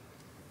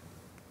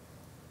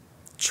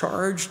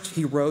 Charged,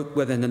 he wrote,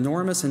 with an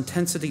enormous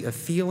intensity of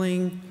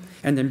feeling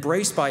and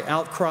embraced by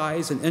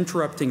outcries and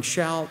interrupting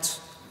shouts,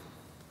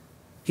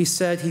 he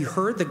said he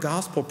heard the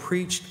gospel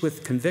preached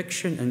with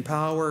conviction and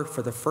power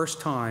for the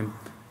first time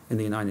in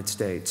the United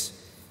States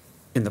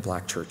in the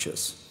black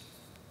churches.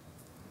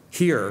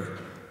 Here,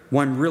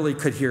 one really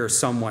could hear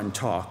someone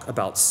talk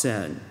about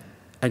sin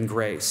and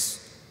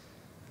grace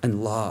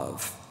and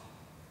love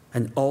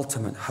and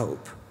ultimate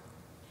hope.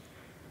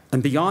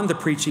 And beyond the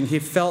preaching, he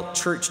felt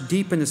church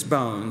deep in his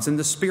bones, in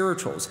the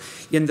spirituals,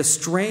 in the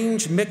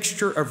strange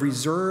mixture of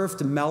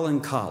reserved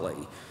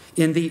melancholy,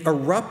 in the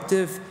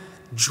eruptive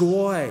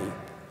joy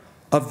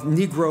of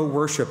Negro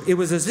worship. It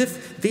was as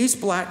if these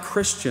black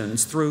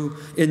Christians, through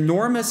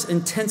enormous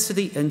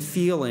intensity and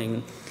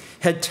feeling,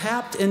 had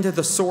tapped into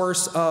the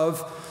source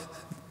of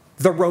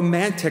the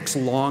romantic's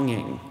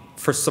longing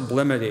for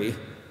sublimity,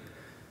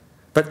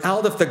 but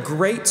out of the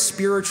great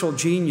spiritual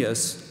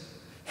genius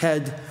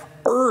had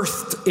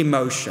earthed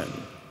emotion,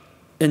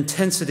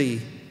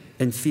 intensity,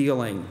 and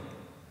feeling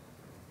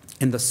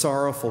in the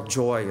sorrowful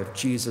joy of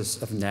Jesus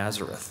of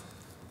Nazareth.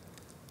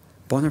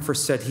 Bonhoeffer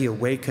said he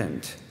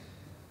awakened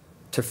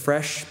to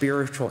fresh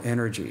spiritual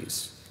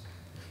energies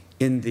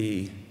in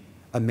the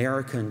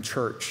American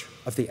church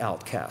of the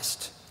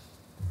outcast.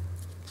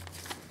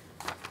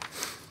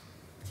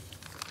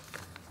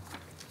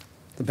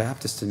 The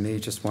Baptist in me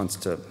just wants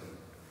to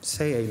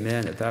say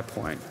amen at that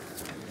point.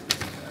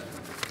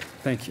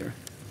 Thank you.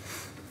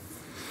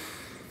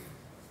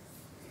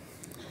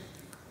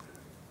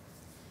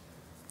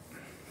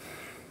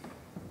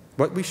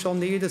 What we shall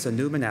need is a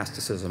new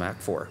monasticism,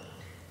 Act 4.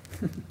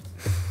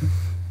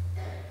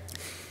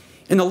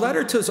 In a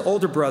letter to his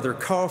older brother,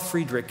 Carl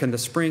Friedrich, in the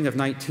spring of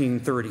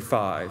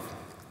 1935,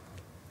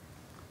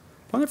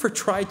 Bonhoeffer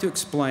tried to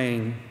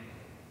explain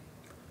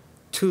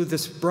to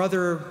this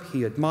brother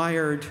he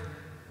admired,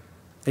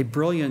 a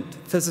brilliant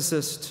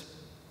physicist,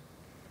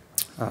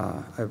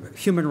 a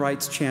human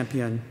rights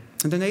champion,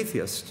 and an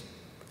atheist,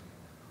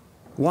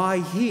 why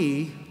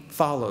he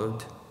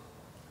followed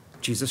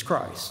Jesus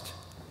Christ.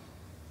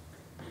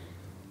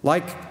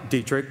 Like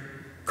Dietrich,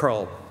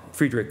 Carl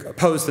Friedrich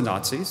opposed the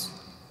Nazis,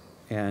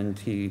 and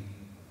he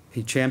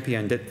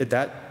championed it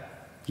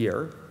that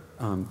year,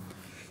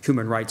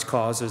 human rights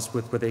causes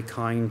with a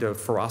kind of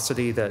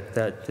ferocity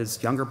that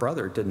his younger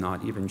brother did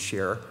not even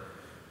share.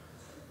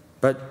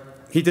 But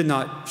he did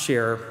not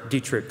share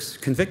Dietrich's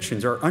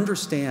convictions or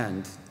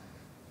understand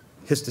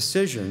his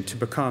decision to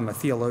become a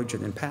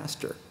theologian and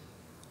pastor.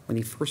 When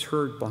he first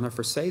heard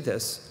Bonhoeffer say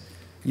this,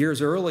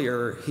 years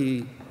earlier,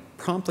 he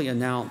promptly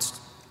announced,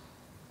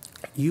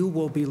 "You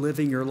will be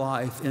living your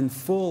life in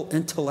full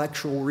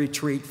intellectual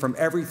retreat from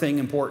everything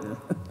important."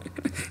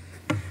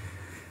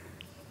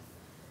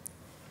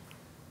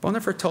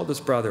 Bonhoeffer told his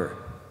brother,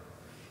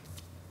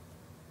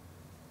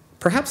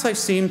 "Perhaps I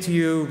seem to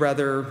you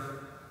rather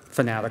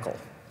fanatical.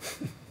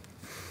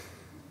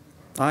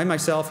 I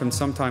myself am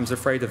sometimes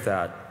afraid of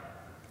that.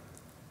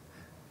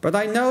 But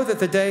I know that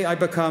the day I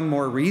become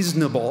more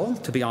reasonable,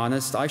 to be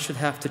honest, I should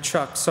have to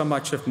chuck so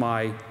much of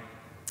my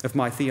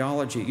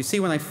theology. You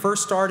see, when I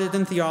first started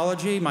in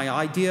theology, my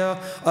idea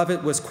of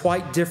it was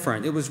quite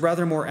different. It was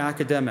rather more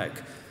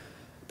academic.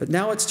 But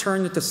now it's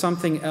turned into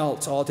something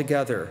else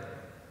altogether.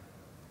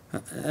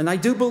 And I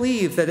do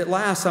believe that at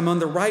last I'm on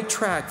the right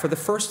track for the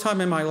first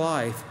time in my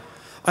life.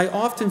 I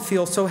often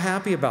feel so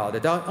happy about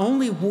it. I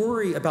only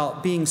worry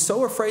about being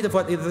so afraid of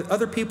what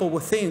other people will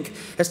think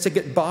as to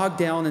get bogged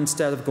down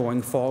instead of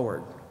going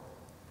forward.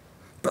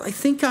 But I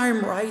think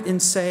I'm right in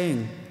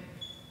saying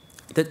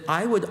that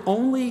I would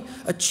only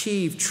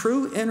achieve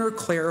true inner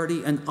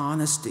clarity and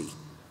honesty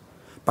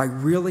by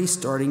really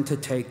starting to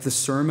take the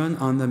Sermon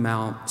on the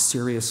Mount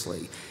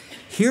seriously.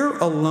 Here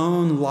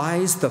alone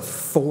lies the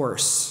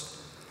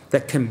force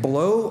that can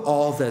blow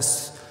all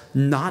this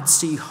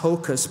Nazi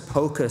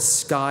hocus-pocus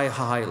sky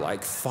high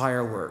like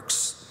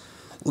fireworks,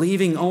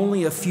 leaving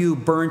only a few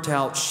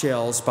burnt-out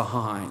shells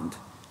behind.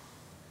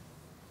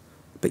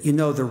 But you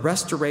know, the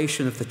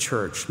restoration of the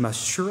church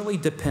must surely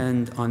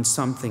depend on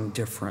something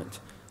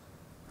different,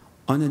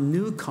 on a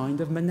new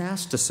kind of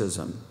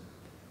monasticism,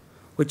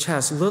 which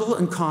has little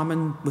in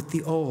common with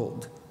the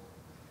old,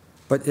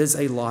 but is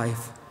a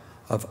life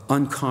of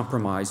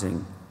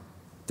uncompromising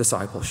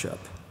discipleship.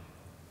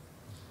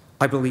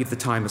 I believe the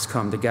time has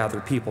come to gather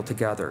people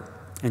together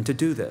and to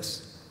do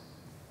this.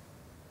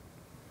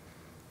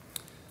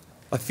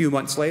 A few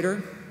months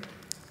later,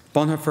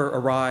 Bonhoeffer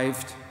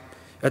arrived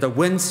at a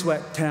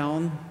windswept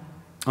town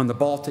on the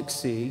Baltic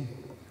Sea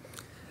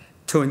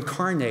to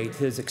incarnate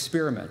his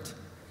experiment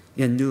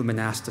in new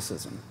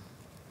monasticism.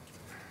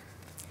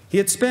 He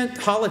had spent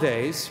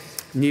holidays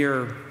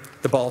near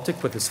the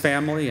Baltic with his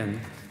family, and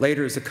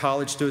later as a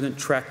college student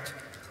trekked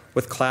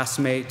with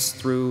classmates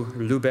through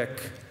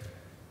Lübeck,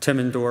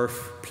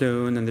 Timmendorf,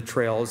 Plön, and the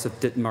trails of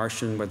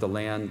Dithmarschen, where the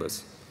land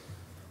was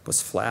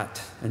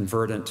flat and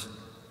verdant.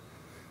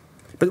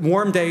 But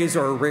warm days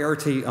are a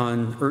rarity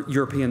on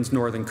Europe's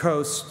northern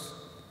coast,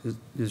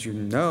 as you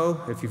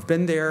know, if you've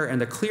been there,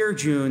 and a clear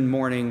June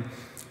morning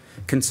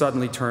can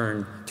suddenly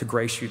turn to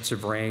gray shoots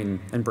of rain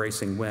and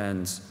bracing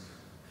winds.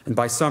 And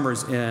by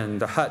summer's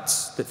end, the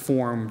huts that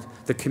formed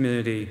the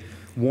community,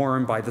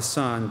 warmed by the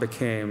sun,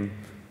 became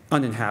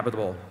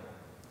uninhabitable.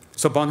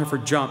 So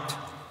Bonhoeffer jumped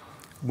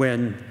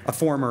when a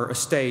former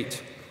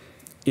estate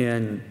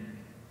in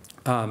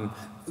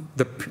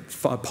the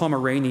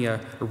Pomerania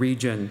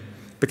region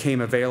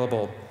became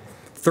available,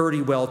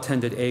 30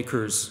 well-tended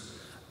acres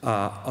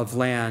of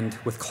land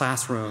with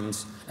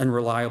classrooms and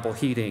reliable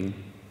heating.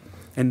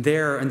 And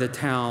there in the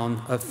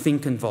town of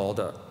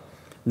Finkenwalde,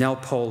 now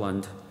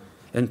Poland,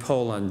 in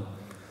Poland,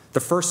 the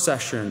first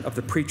session of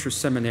the Preacher's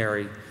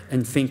Seminary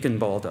in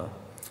Finkenwalde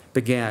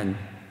began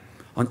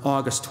on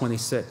August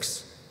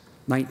 26,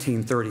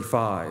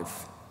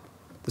 1935.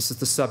 This is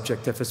the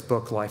subject of his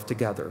book, Life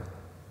Together.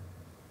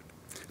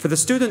 For the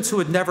students who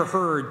had never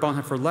heard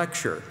Bonhoeffer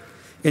lecture,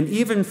 and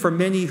even for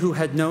many who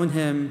had known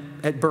him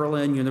at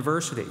Berlin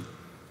University,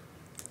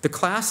 the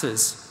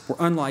classes were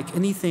unlike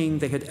anything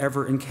they had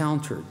ever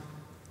encountered.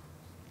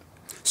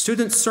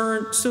 Students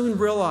soon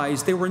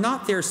realized they were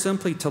not there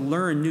simply to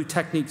learn new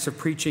techniques of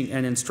preaching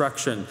and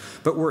instruction,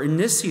 but were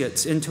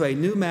initiates into a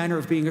new manner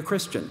of being a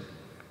Christian.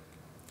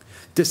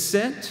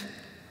 Dissent,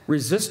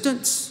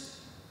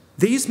 resistance,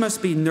 these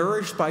must be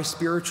nourished by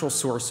spiritual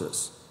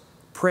sources: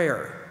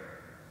 prayer,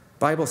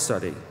 Bible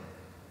study,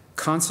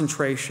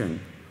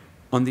 concentration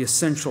on the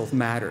essential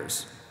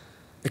matters,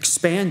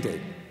 expanded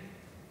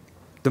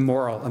the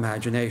moral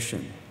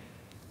imagination.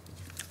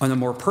 On a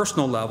more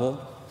personal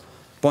level,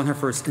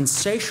 Bonhoeffer's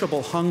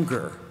insatiable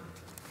hunger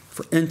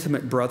for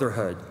intimate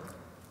brotherhood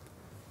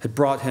had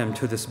brought him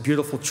to this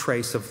beautiful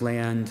trace of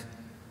land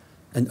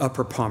in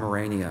Upper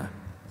Pomerania.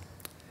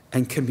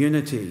 And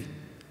community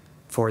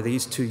for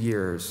these 2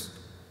 years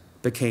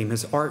became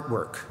his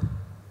artwork,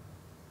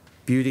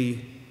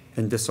 beauty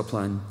and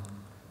discipline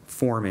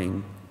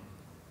forming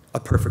a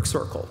perfect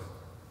circle.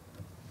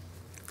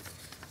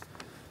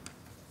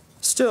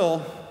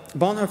 Still,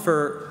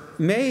 Bonhoeffer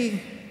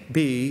may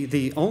be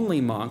the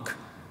only monk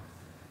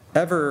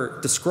ever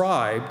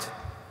described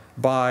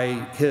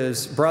by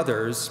his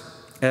brothers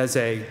as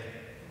a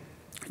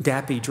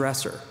dappy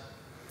dresser.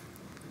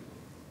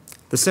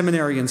 The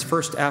seminarians'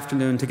 first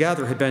afternoon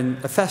together had been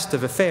a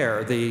festive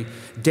affair. The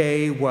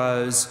day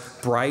was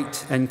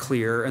bright and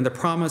clear, and the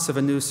promise of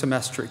a new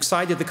semester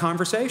excited the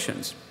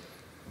conversations.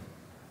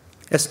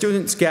 As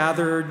students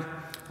gathered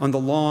on the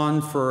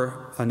lawn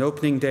for an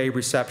opening day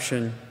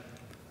reception,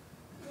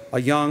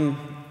 a young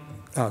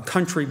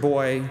country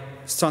boy,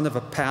 son of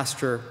a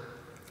pastor,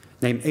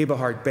 named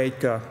Eberhard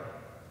Bethke,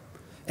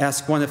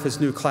 asked one of his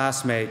new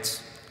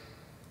classmates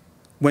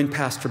when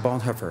Pastor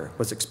Bonhoeffer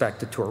was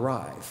expected to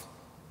arrive.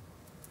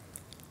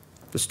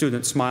 The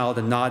student smiled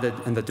and nodded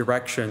in the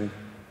direction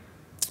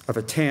of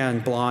a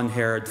tan,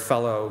 blonde-haired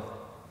fellow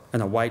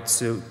in a white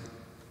suit.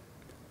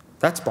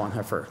 That's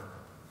Bonhoeffer,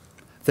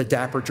 the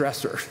dapper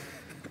dresser.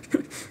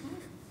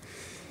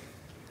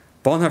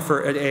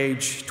 Bonhoeffer, at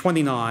age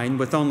 29,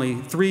 was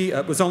only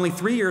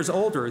 3 years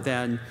older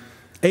than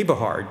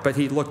Eberhard, but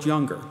he looked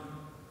younger.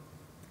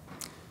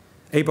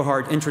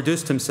 Eberhard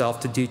introduced himself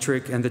to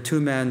Dietrich, and the two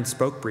men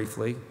spoke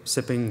briefly,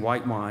 sipping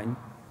white wine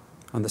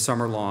on the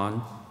summer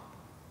lawn.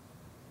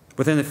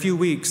 Within a few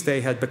weeks,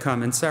 they had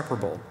become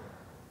inseparable.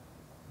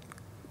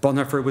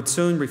 Bonhoeffer would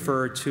soon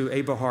refer to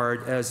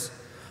Eberhard as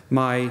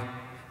my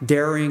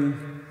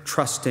daring,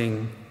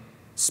 trusting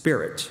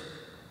spirit.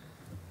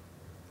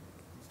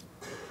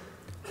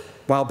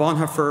 While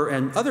Bonhoeffer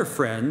and other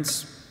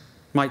friends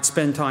might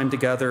spend time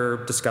together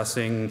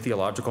discussing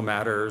theological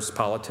matters,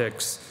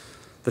 politics,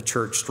 the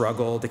church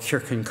struggle, the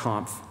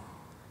Kirchenkampf,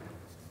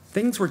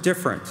 things were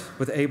different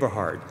with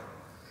Eberhard.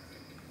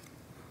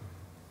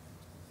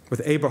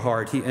 With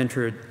Eberhard, he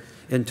entered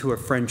into a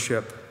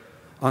friendship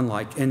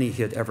unlike any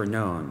he had ever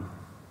known.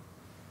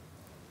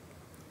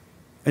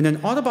 In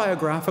an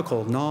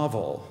autobiographical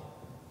novel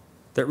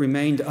that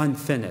remained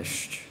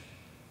unfinished,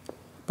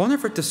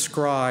 Bonhoeffer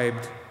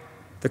described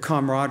the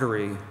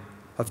camaraderie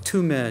of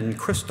two men,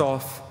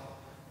 Christoph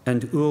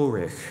and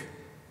Ulrich,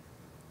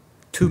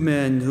 two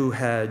men who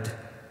had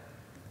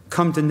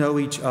come to know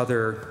each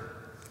other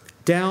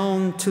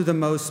down to the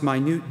most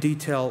minute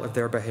detail of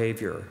their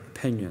behavior,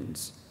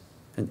 opinions,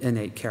 and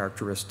innate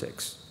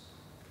characteristics.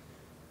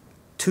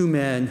 Two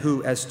men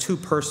who, as two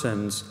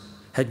persons,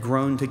 had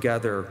grown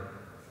together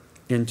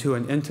into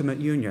an intimate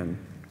union.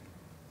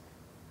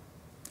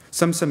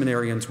 Some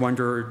seminarians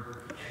wondered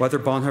whether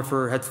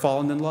Bonhoeffer had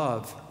fallen in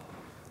love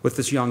with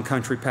this young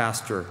country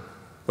pastor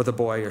with a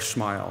boyish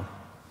smile.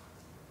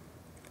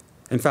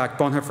 In fact,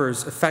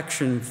 Bonhoeffer's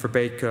affection for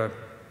Bethke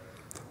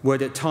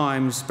would at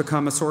times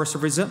become a source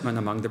of resentment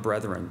among the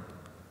brethren.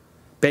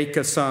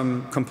 Bethke,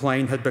 some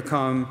complained, had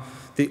become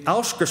the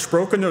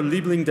ausgesprochene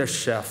Liebling des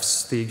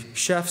Chefs, the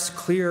chef's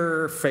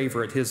clear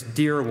favorite, his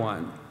dear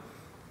one.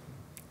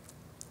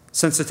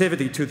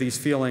 Sensitivity to these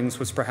feelings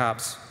was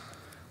perhaps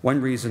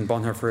one reason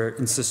Bonhoeffer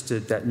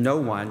insisted that no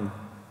one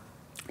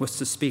was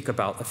to speak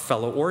about a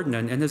fellow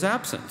ordinand in his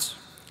absence,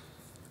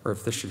 or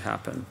if this should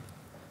happen,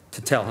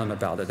 to tell him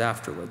about it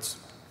afterwards.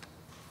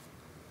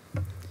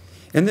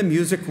 In the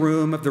music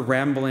room of the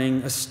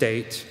rambling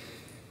estate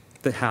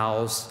that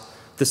housed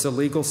this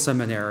illegal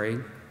seminary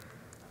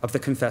of the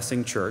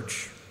confessing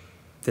church,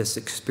 this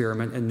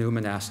experiment in new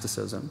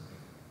monasticism,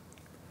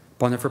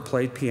 Bonhoeffer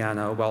played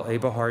piano while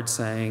Eberhard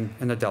sang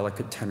in a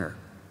delicate tenor.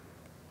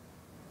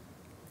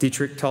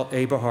 Dietrich taught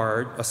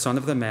Eberhard, a son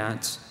of the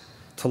manse,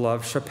 to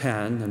love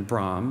Chopin and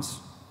Brahms.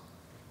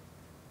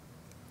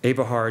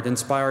 Eberhard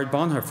inspired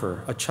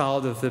Bonhoeffer, a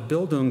child of the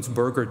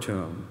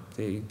Bildungsbürgertum,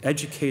 the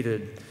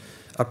educated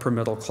upper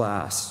middle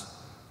class,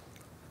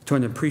 to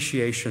an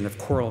appreciation of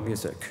choral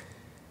music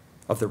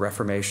of the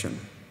Reformation.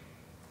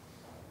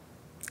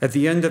 At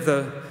the end of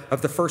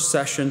the first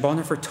session,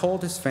 Bonhoeffer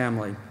told his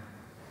family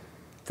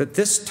that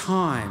this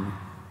time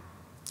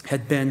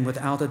had been,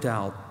 without a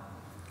doubt,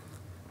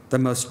 the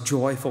most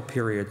joyful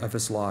period of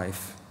his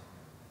life.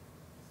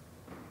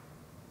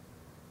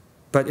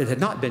 But it had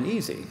not been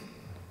easy,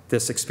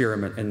 this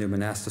experiment in new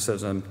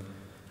monasticism,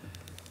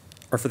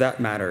 or for that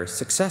matter,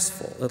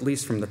 successful, at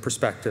least from the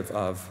perspective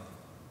of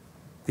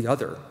the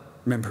other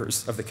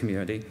members of the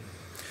community.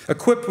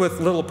 Equipped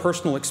with little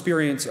personal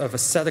experience of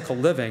ascetical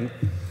living,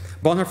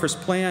 Bonhoeffer's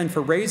plan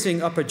for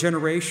raising up a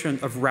generation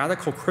of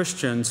radical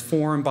Christians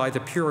formed by the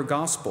pure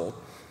gospel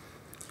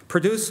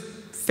produced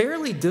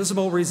fairly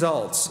dismal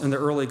results in the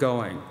early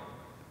going.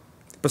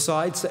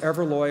 Besides the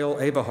ever-loyal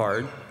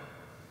Eberhard,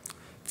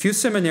 few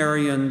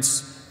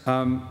seminarians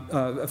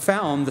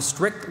found the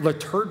strict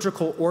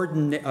liturgical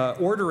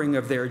ordering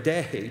of their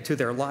day to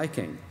their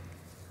liking.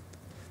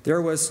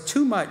 There was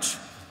too much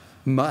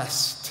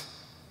must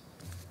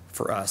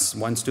for us,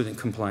 one student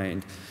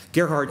complained.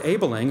 Gerhard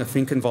Ebeling, a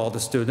Finkenwalde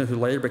student who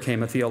later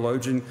became a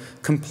theologian,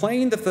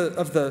 complained of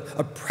the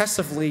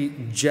oppressively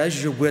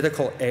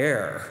Jesuitical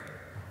air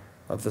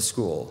of the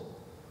school.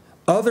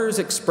 Others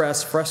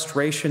expressed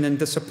frustration and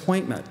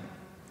disappointment.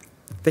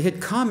 They had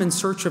come in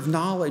search of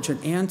knowledge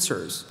and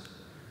answers,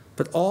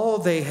 but all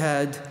they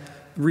had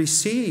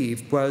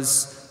received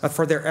was,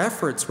 for their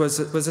efforts, was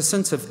a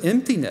sense of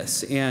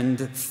emptiness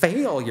and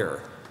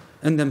failure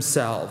in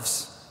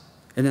themselves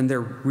and in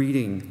their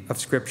reading of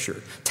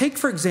Scripture. Take,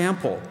 for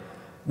example,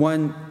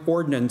 one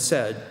ordinand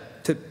said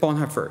to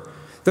Bonhoeffer,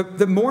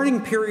 the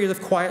morning period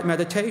of quiet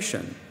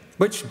meditation,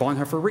 which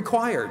Bonhoeffer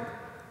required.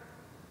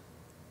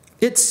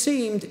 It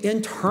seemed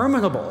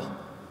interminable.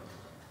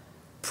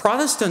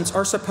 Protestants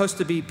are supposed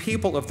to be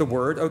people of the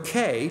word,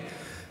 okay,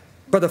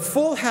 but a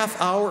full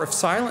half hour of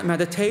silent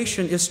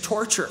meditation is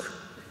torture.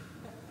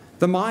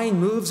 The mind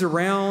moves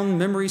around,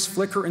 memories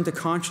flicker into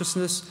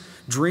consciousness,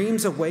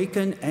 dreams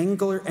awaken,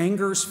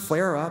 angers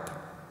flare up.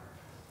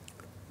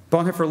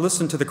 Bonhoeffer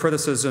listened to the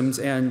criticisms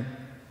and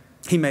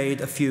he made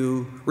a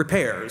few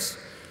repairs.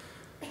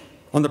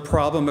 On the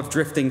problem of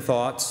drifting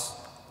thoughts,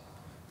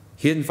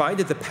 he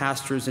invited the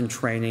pastors in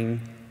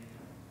training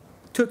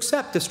to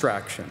accept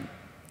distraction.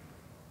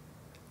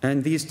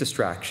 And these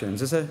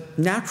distractions as a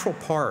natural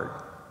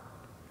part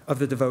of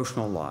the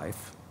devotional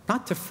life,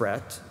 not to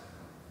fret,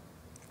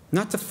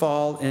 not to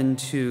fall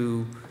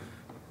into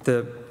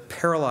the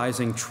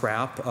paralyzing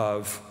trap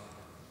of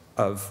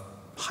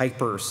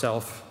hyper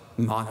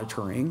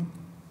self-monitoring,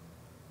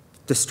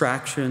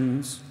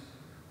 distractions,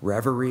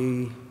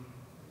 reverie,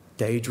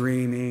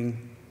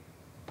 daydreaming,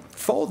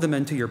 Fold them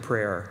into your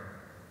prayer.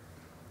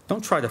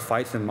 Don't try to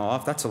fight them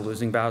off. That's a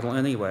losing battle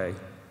anyway.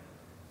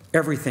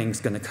 Everything's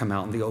going to come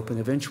out in the open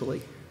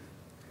eventually.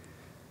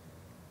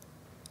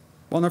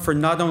 Bonhoeffer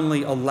not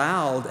only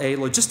allowed a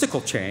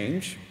logistical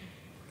change,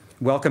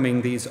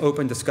 welcoming these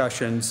open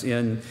discussions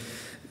in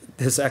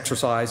his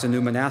exercise in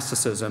new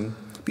monasticism,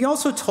 but he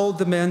also told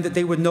the men that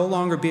they would no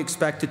longer be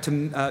expected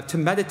to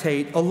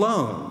meditate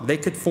alone. They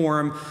could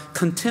form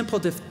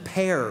contemplative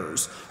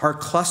pairs or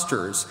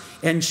clusters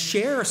and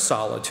share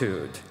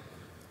solitude.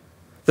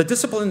 The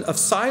discipline of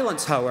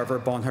silence, however,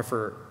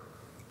 Bonhoeffer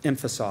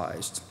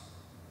emphasized,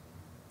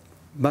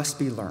 must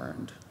be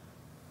learned.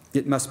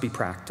 It must be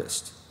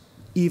practiced,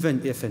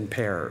 even if in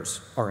pairs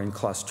or in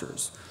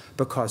clusters,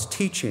 because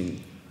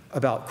teaching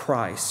about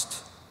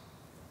Christ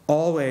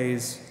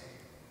always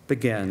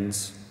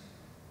begins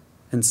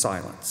in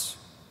silence.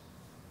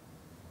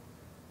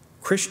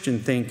 Christian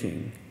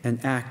thinking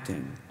and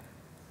acting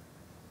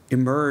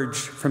emerge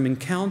from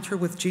encounter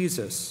with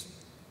Jesus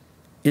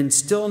in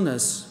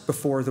stillness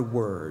before the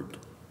Word.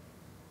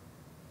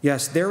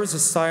 Yes, there is a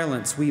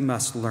silence we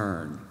must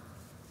learn,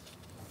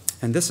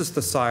 and this is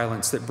the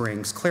silence that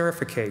brings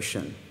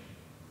clarification,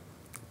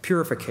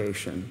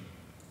 purification,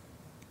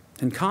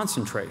 and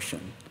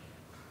concentration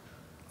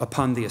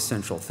upon the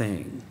essential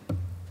thing.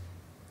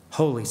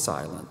 Holy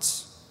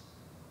silence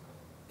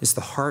is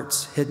the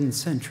heart's hidden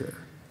center,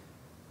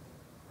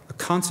 a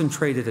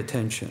concentrated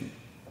attention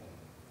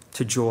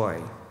to joy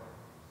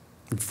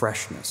and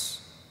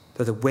freshness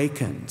that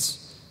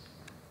awakens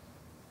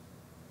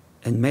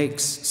and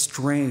makes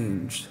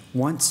strange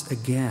once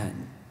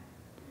again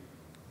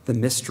the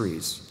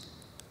mysteries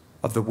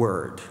of the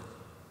Word.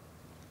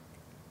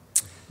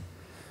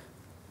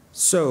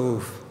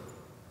 So,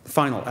 the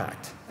final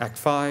act, Act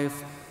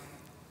 5,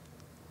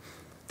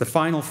 the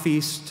final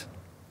feast.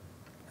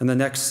 In the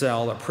next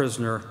cell, a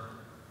prisoner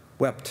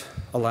wept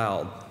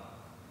aloud.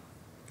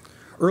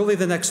 Early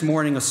the next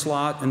morning, a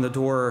slot in the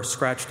door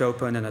scratched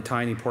open and a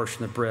tiny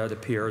portion of bread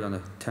appeared on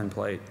a tin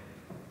plate.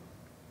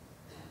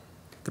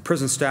 The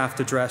prison staff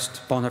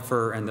addressed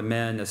Bonhoeffer and the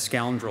men as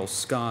scoundrels,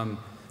 scum,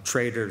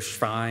 traitors,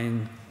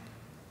 Schwein.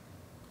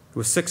 It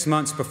was 6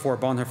 months before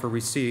Bonhoeffer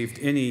received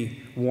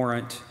any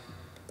warrant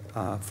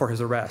for his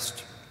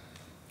arrest.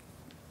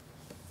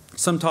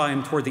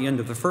 Sometime toward the end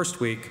of the first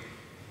week,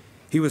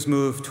 he was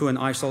moved to an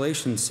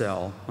isolation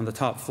cell on the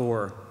top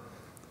floor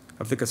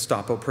of the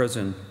Gestapo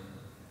prison.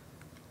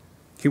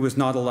 He was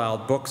not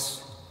allowed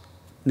books,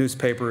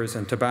 newspapers,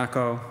 and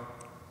tobacco,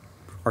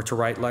 or to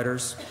write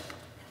letters.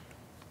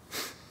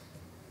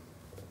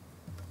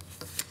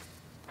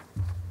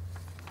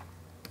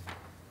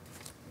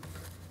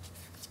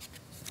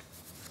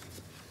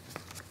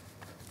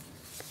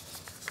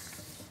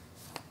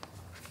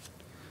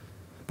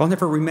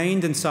 Bonhoeffer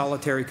remained in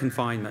solitary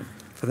confinement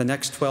for the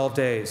next 12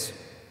 days,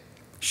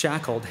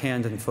 shackled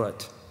hand and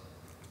foot.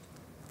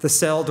 The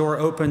cell door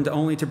opened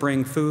only to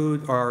bring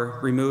food or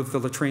remove the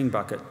latrine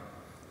bucket.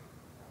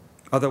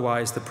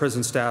 Otherwise, the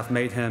prison staff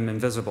made him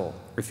invisible,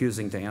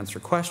 refusing to answer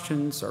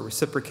questions or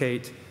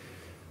reciprocate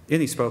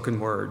any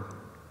spoken word.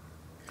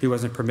 He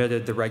wasn't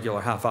permitted the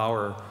regular half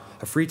hour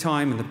of free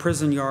time in the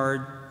prison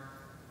yard.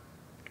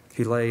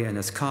 He lay in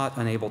his cot,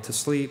 unable to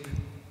sleep.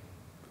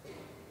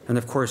 And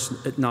of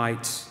course, at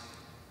night,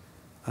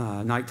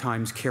 night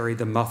times carry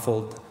the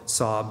muffled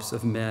sobs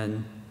of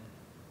men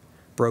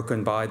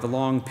broken by the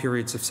long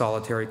periods of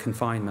solitary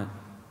confinement.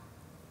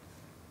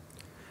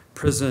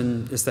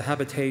 Prison is the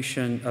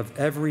habitation of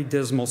every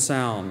dismal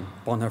sound,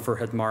 Bonhoeffer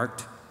had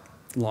marked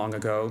long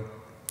ago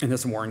in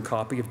his worn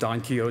copy of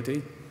Don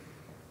Quixote.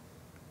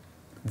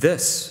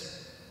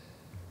 This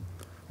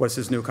was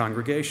his new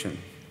congregation.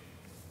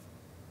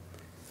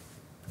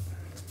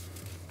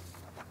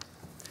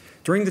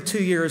 During the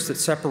 2 years that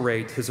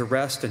separate his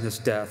arrest and his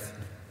death,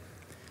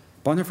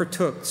 Bonhoeffer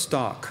took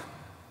stock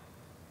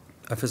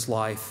of his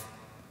life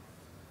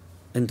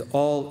and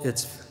all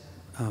its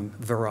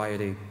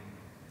variety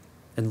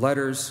in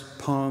letters,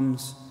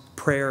 poems,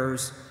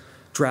 prayers,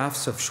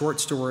 drafts of short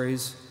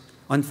stories,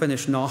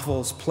 unfinished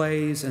novels,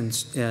 plays,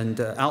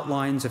 and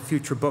outlines of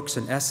future books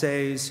and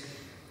essays,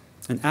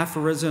 and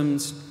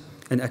aphorisms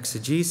and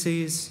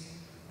exegeses,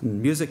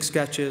 and music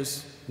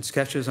sketches, and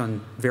sketches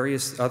on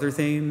various other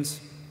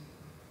themes.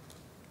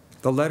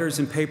 The letters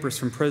and papers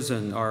from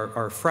prison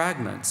are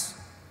fragments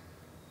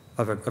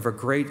of a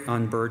great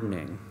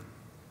unburdening,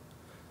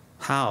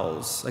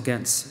 howls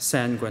against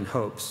sanguine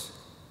hopes.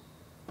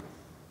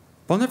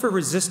 Bonhoeffer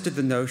resisted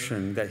the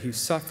notion that he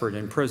suffered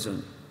in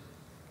prison.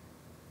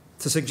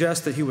 To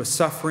suggest that he was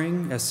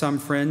suffering, as some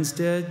friends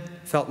did,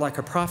 felt like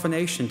a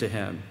profanation to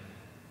him.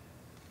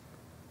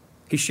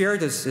 He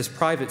shared his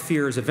private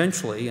fears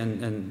eventually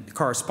in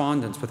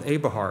correspondence with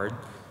Eberhard.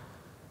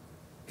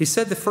 He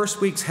said the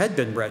first weeks had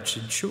been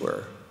wretched,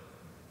 sure.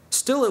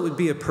 Still, it would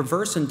be a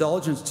perverse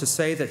indulgence to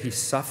say that he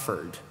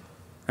suffered,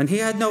 and he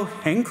had no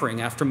hankering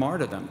after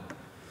martyrdom.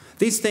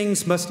 These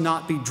things must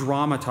not be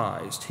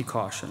dramatized, he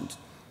cautioned.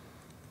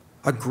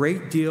 A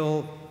great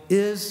deal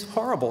is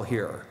horrible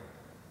here.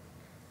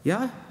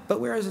 Yeah, but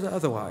where is it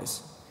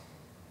otherwise?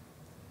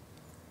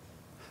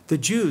 The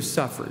Jews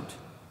suffered.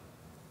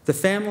 The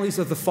families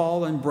of the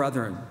fallen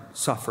brethren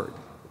suffered.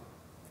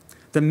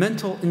 The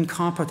mental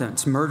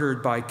incompetents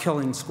murdered by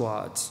killing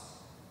squads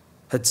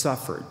had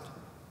suffered.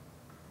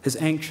 His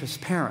anxious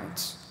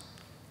parents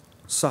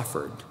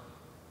suffered.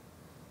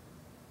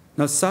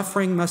 Now,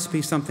 suffering must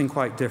be something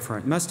quite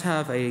different, must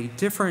have a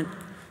different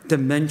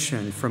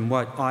dimension from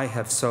what I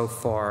have so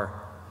far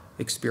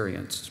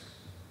experienced.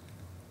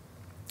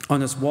 On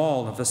his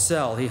wall of a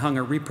cell, he hung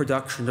a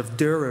reproduction of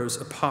Durer's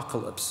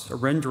Apocalypse, a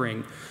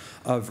rendering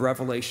of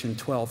Revelation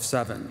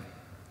 12:7,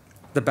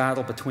 the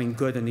battle between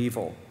good and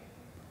evil,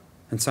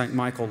 and St.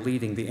 Michael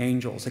leading the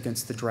angels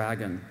against the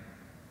dragon.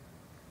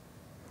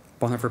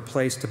 Bonhoeffer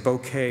placed a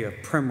bouquet of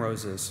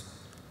primroses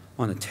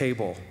on a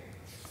table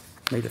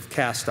made of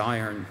cast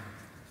iron.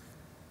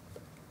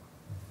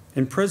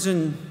 In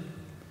prison,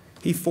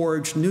 he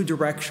forged new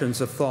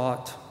directions of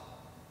thought,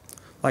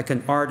 like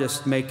an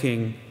artist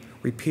making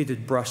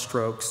repeated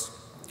brushstrokes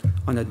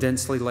on a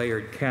densely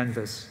layered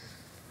canvas,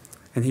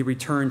 and he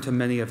returned to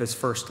many of his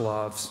first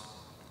loves.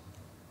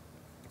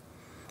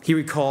 He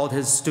recalled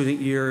his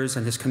student years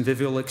and his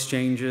convivial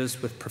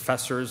exchanges with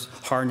Professors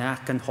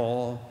Harnack and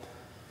Hall,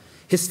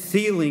 his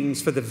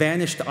feelings for the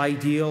vanished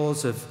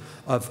ideals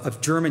of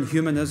German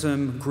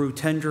humanism grew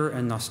tender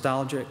and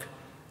nostalgic.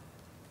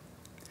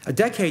 A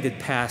decade had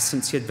passed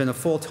since he had been a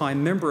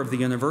full-time member of the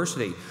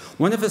university.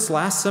 One of his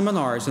last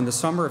seminars in the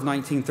summer of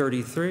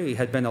 1933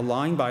 had been a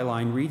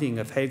line-by-line reading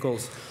of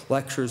Hegel's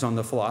lectures on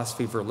the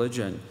philosophy of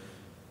religion.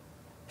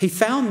 He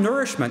found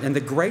nourishment in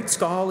the great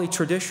scholarly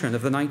tradition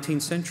of the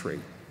 19th century,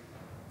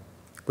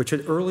 which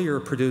had earlier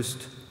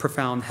produced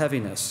profound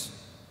heaviness.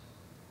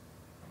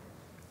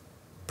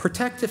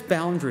 Protective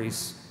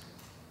boundaries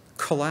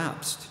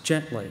collapsed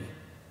gently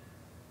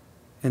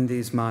in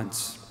these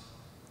months,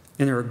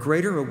 and there a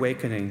greater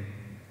awakening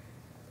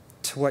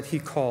to what he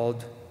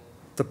called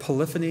the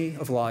polyphony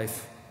of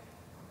life.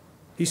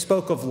 He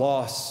spoke of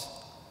loss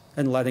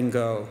and letting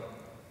go,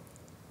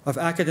 of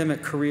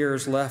academic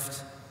careers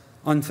left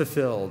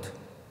unfulfilled,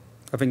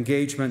 of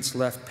engagements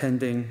left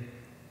pending,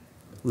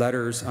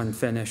 letters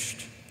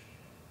unfinished.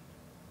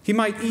 He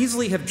might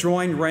easily have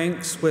joined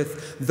ranks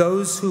with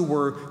those who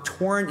were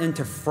torn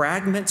into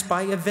fragments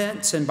by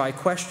events and by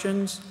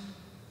questions.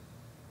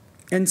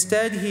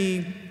 Instead,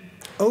 he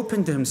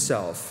opened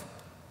himself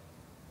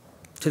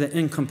to the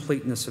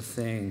incompleteness of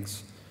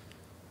things,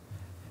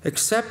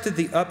 accepted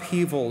the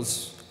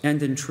upheavals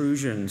and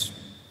intrusions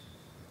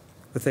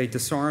with a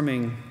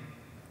disarming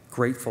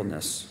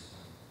gratefulness.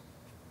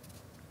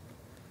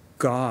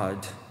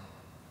 God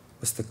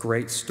was the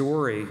great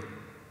story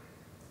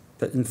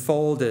that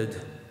enfolded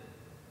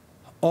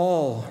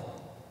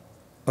all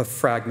of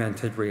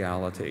fragmented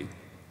reality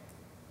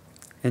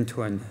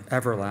into an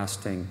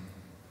everlasting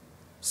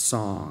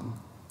song.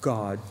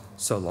 God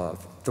so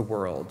loved the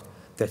world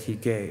that he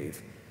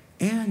gave.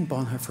 And,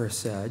 Bonhoeffer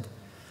said,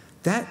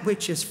 that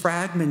which is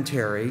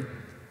fragmentary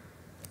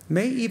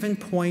may even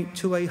point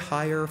to a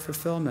higher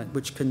fulfillment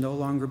which can no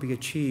longer be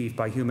achieved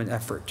by human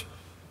effort.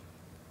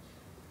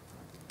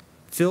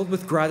 Filled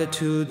with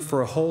gratitude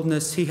for a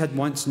wholeness he had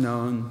once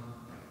known,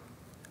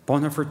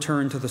 Bonhoeffer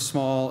turned to the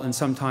small and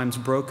sometimes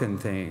broken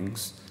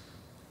things,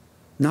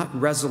 not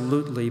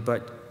resolutely,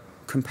 but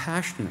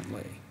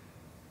compassionately.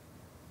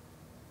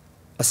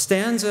 A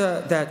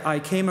stanza that I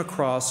came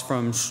across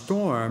from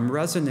Storm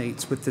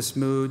resonates with this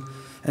mood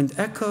and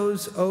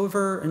echoes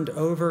over and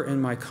over in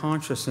my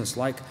consciousness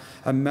like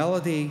a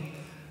melody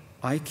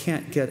I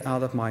can't get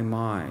out of my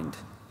mind.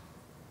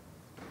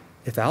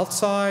 If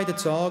outside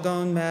it's all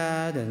gone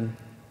mad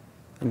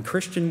and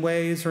Christian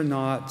ways are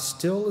not,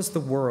 still is the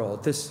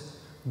world, this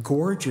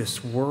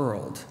gorgeous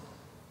world,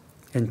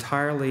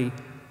 entirely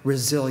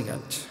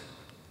resilient.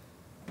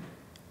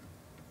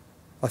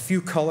 A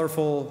few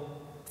colorful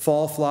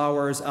fall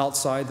flowers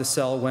outside the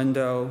cell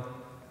window,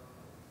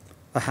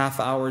 a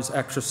half-hour's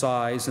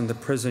exercise in the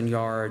prison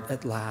yard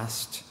at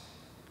last,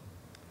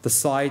 the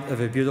sight of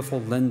a beautiful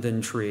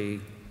linden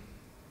tree.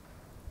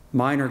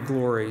 Minor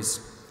glories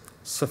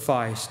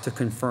suffice to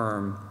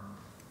confirm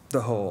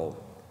the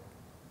whole.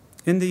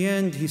 In the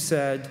end, he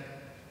said,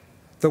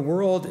 the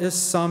world is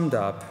summed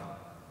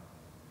up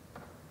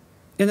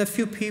in a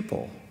few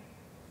people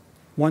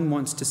one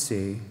wants to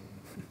see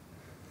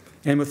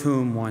and with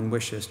whom one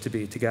wishes to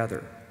be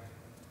together.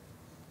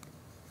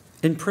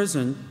 In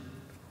prison,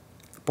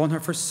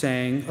 Bonhoeffer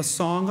sang a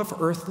song of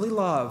earthly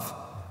love.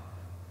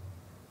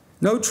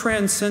 No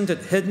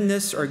transcendent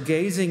hiddenness or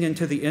gazing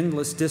into the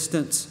endless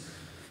distance.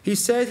 He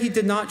said he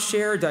did not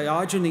share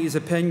Diogenes'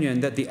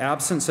 opinion that the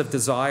absence of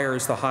desire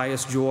is the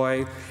highest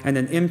joy and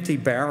an empty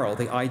barrel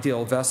the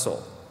ideal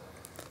vessel.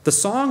 The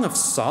Song of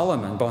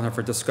Solomon,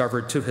 Bonhoeffer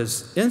discovered to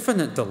his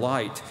infinite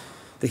delight,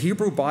 the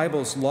Hebrew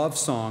Bible's love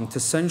song to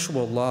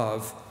sensual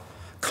love,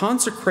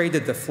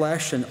 consecrated the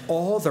flesh in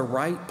all the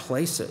right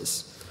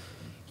places.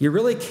 You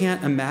really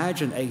can't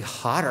imagine a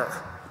hotter,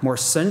 more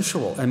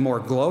sensual, and more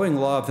glowing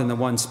love than the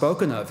one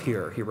spoken of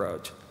here, he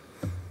wrote.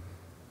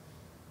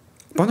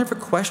 Bonhoeffer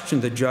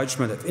questioned the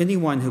judgment of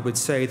anyone who would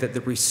say that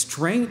the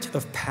restraint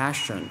of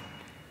passion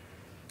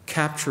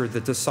capture the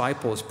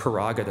disciples'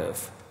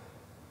 prerogative.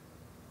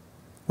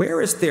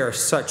 Where is there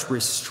such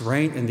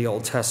restraint in the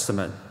Old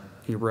Testament?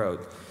 He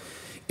wrote.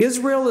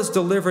 Israel is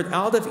delivered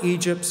out of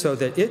Egypt so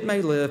that it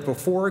may live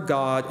before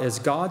God as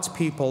God's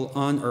people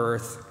on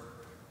earth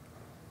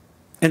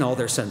in all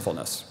their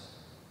sinfulness.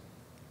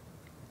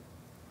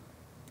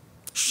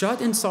 Shut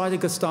inside a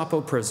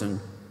Gestapo prison,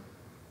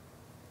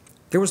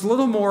 there was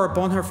little more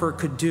Bonhoeffer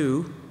could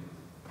do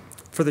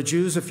for the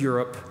Jews of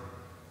Europe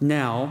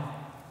now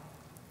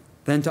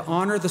than to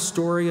honor the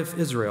story of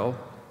Israel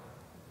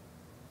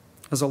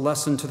as a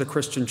lesson to the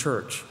Christian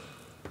church.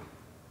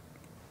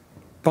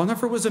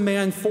 Bonhoeffer was a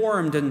man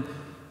formed in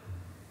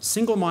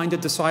single-minded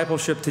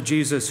discipleship to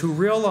Jesus who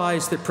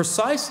realized that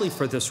precisely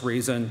for this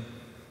reason,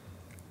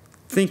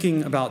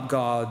 thinking about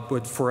God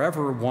would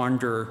forever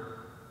wander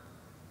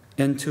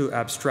into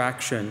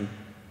abstraction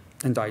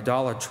and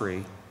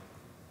idolatry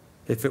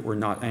if it were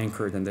not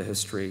anchored in the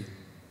history,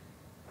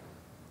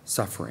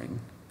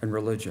 suffering, and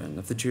religion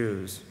of the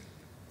Jews.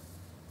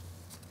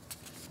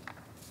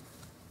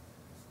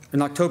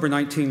 In October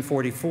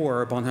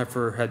 1944,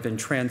 Bonhoeffer had been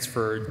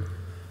transferred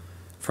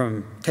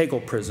from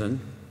Tegel prison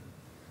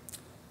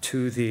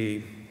to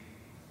the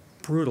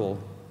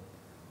brutal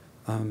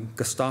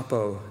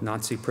Gestapo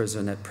Nazi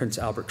prison at Prince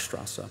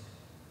Albertstrasse.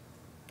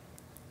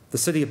 The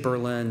city of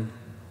Berlin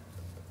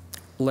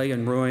lay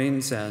in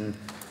ruins and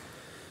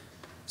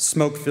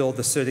smoke filled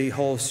the city.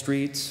 Whole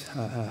streets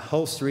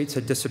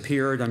had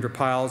disappeared under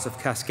piles of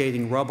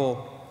cascading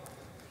rubble,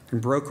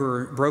 and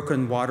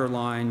broken water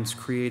lines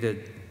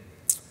created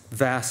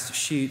vast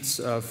sheets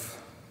of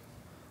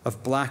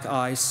black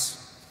ice.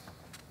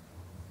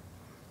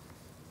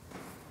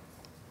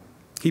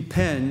 He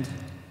penned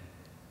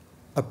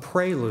a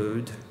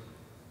prelude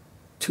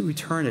to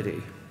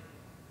eternity,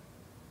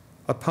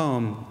 a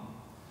poem,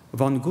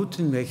 Von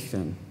guten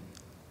Mächten,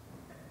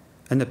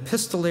 an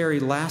epistolary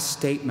last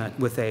statement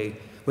with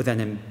an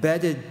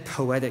embedded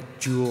poetic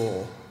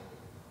jewel,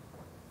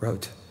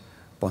 wrote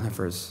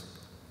Bonhoeffer's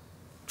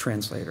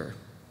translator.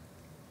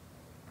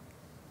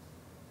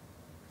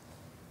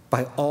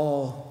 By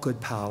all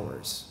good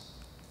powers.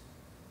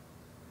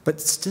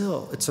 But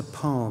still, it's a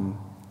poem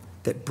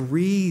that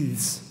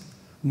breathes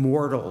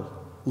mortal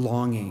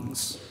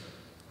longings.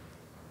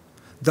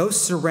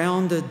 Those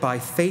surrounded by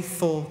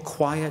faithful,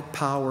 quiet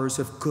powers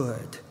of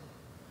good,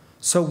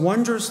 so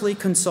wondrously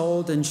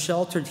consoled and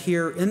sheltered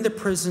here in the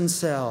prison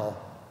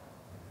cell,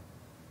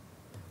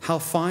 how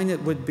fine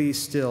it would be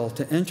still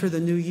to enter the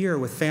new year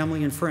with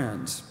family and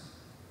friends,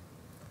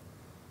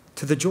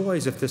 to the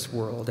joys of this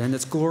world and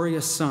its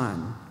glorious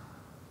sun.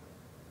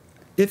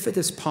 If it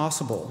is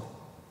possible,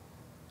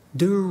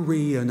 do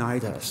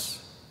reunite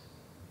us,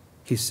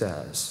 he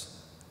says.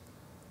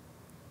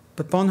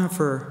 But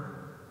Bonhoeffer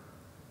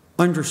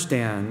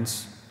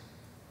understands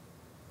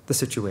the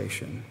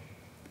situation.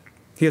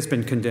 He has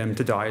been condemned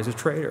to die as a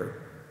traitor.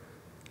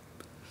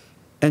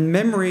 And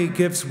memory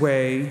gives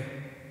way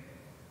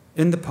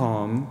in the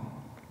poem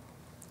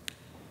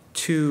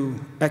to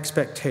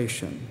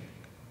expectation.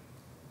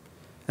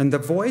 And the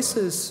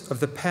voices of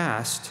the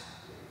past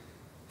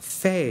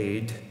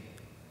fade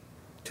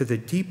to the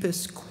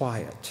deepest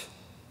quiet.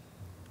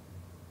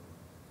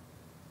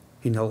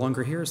 He no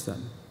longer hears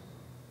them.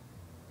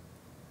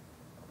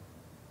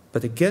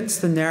 But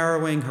against the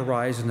narrowing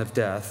horizon of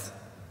death,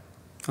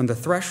 on the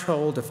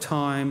threshold of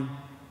time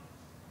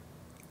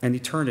and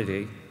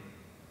eternity,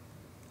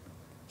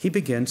 he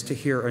begins to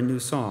hear a new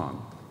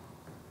song.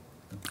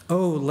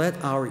 Oh,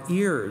 let our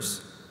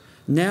ears,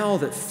 now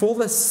that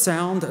fullest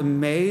sound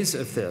amaze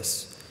of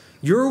this,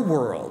 your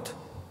world,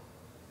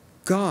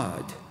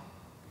 God,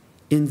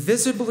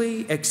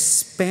 invisibly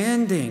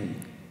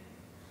expanding,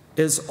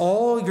 as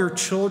all your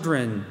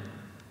children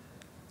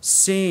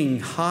sing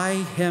high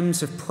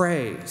hymns of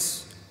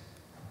praise.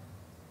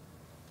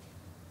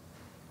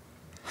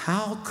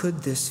 How could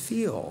this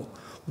feel?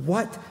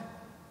 What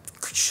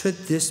should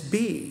this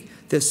be?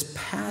 This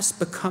past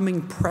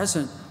becoming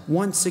present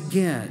once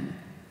again,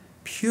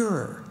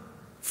 pure,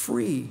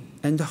 free,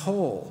 and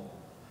whole,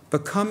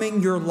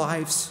 becoming your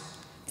life's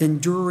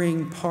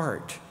enduring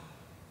part.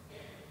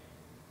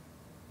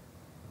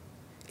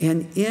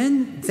 And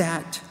in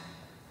that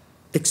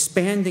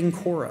expanding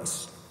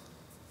chorus,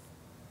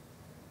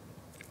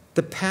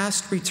 the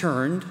past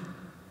returned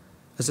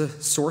as a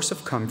source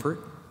of comfort.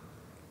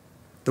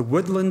 The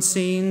woodland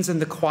scenes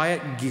and the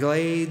quiet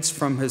glades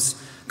from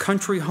his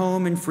country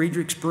home in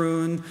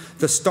Friedrichsbrunn,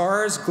 the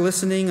stars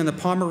glistening in the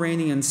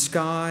Pomeranian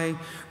sky,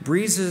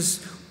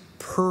 breezes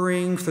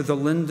purring through the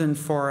linden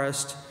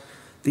forest,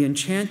 the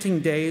enchanting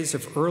days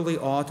of early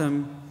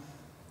autumn,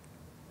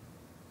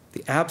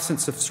 the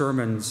absence of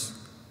sermons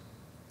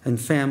and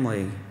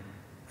family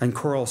and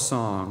choral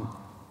song,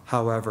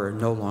 however,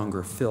 no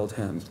longer filled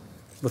him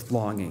with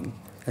longing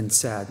and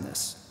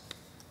sadness.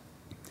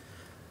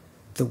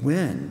 The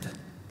wind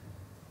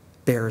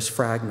bears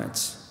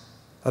fragments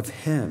of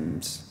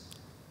hymns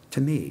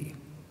to me.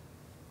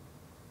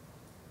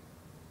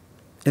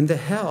 In the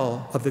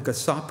hell of the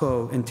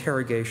Gestapo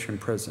interrogation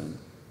prison,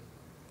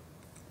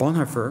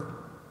 Bonhoeffer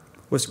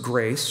was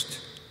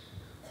graced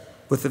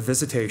with the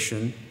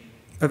visitation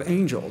of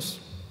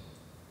angels.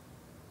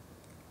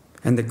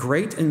 And the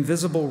great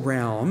invisible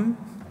realm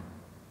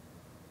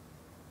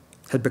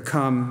had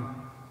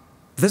become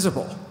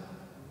visible.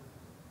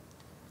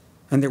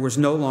 And there was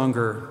no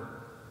longer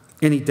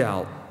any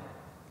doubt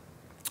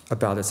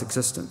about its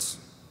existence.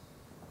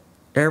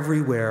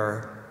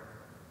 Everywhere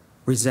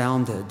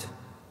resounded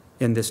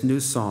in this new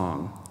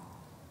song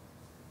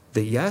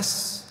the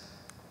yes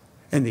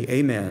and the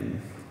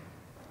amen.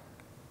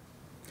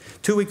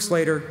 2 weeks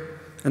later,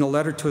 in a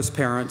letter to his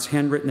parents,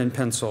 handwritten in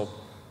pencil,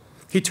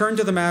 he turned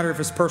to the matter of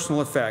his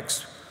personal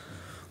effects.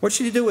 What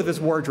should he do with his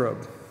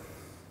wardrobe?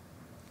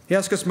 He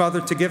asked his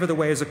mother to give it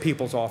away as a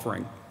people's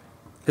offering.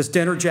 His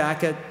dinner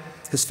jacket,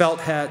 his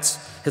felt hats,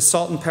 his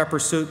salt and pepper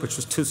suit, which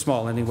was too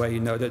small anyway, he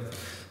noted,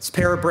 his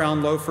pair of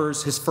brown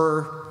loafers, his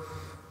fur.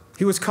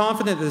 He was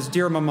confident that his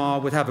dear mama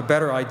would have a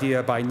better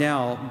idea by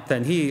now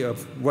than he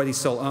of what he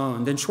still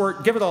owned. In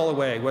short, give it all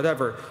away,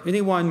 whatever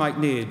anyone might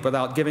need,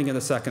 without giving it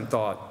a second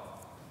thought.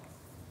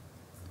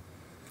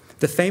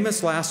 The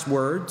famous last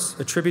words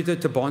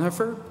attributed to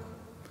Bonhoeffer,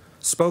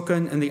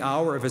 spoken in the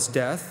hour of his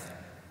death,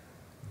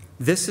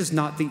 "This is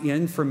not the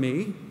end for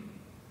me,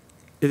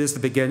 it is the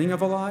beginning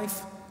of a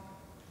life,"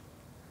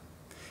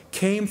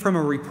 came from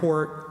a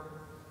report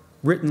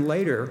written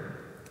later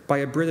by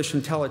a British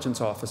intelligence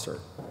officer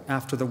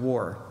after the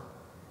war.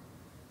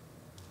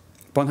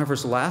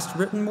 Bonhoeffer's last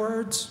written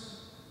words,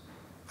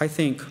 I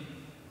think,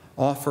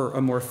 offer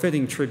a more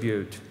fitting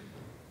tribute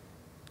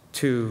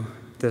to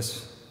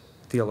this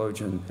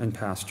theologian and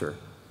pastor.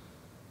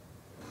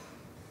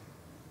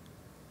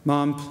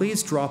 "Mom,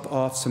 please drop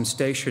off some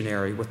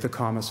stationery with the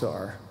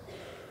commissar."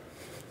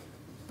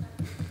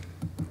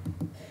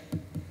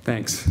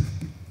 Thanks.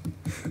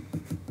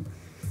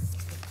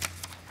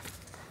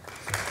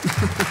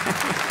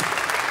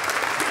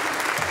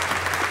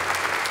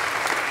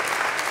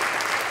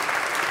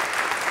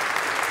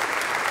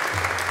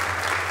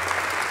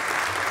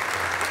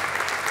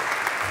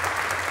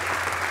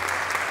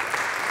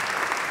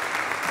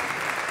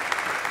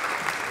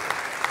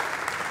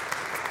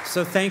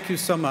 So thank you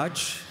so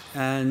much,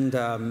 and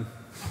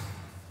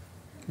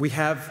we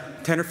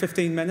have 10 or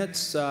 15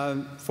 minutes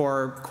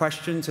for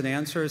questions and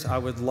answers. I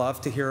would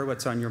love to hear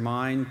what's on your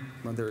mind,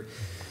 whether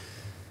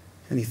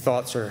any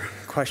thoughts or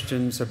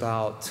questions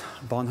about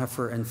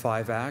Bonhoeffer and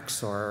 5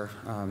 Acts, or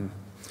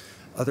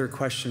other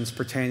questions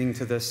pertaining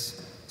to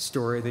this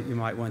story that you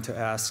might want to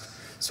ask.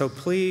 So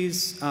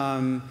please,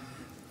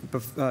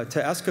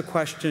 to ask a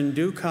question,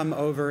 do come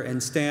over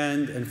and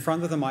stand in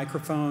front of the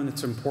microphone.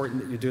 It's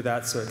important that you do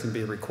that so it can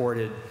be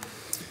recorded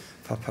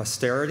for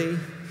posterity.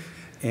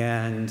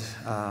 And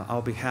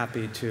I'll be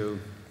happy to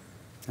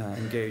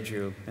engage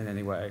you in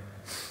any way.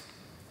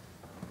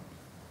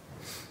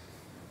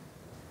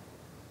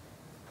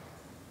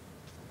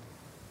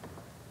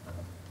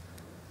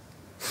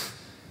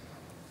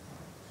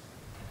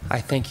 I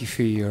thank you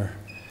for your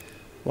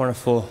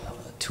wonderful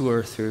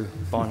tour through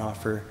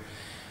Bonhoeffer.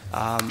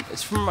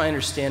 It's from my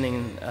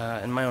understanding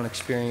and my own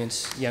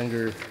experience,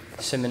 younger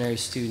seminary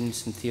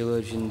students and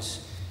theologians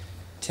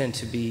tend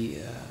to be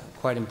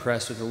quite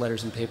impressed with the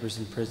letters and papers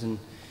in prison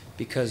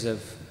because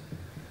of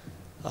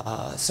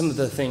some of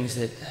the things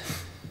that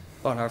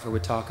Bonhoeffer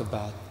would talk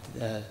about.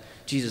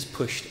 Jesus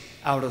pushed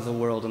out of the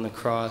world on the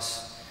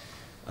cross,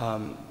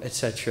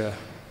 etc.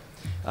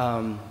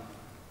 From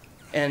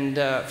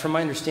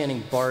my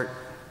understanding, Barth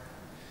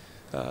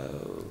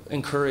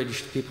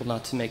encouraged people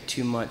not to make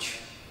too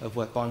much of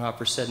what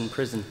Bonhoeffer said in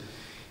prison.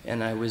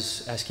 And I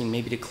was asking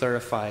maybe to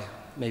clarify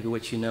maybe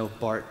what you know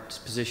Barth's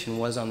position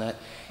was on that,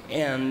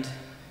 and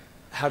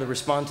how to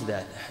respond to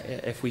that,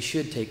 if we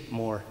should take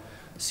more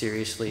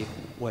seriously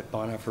what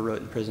Bonhoeffer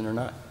wrote in prison or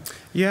not.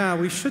 Yeah,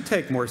 we should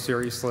take more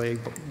seriously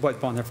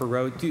what Bonhoeffer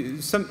wrote.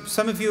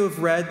 Some of you have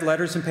read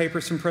Letters and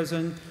Papers from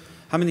Prison.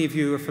 How many of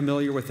you are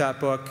familiar with that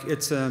book?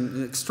 It's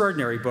an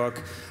extraordinary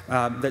book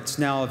that's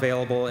now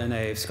available in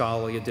a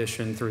scholarly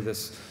edition through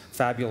this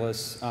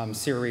fabulous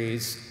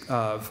series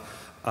of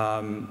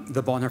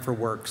the Bonhoeffer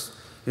works.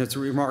 It's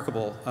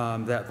remarkable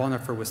that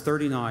Bonhoeffer was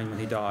 39 when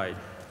he died.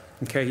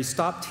 Okay, he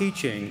stopped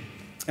teaching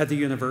at the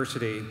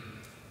university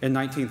in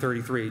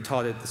 1933,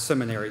 taught at the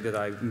seminary that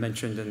I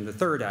mentioned in the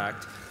third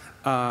act.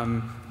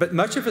 But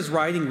much of his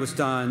writing was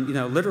done,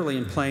 literally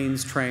in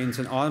planes, trains,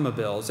 and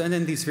automobiles, and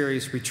in these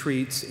various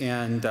retreats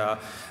and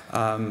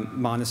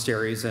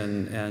monasteries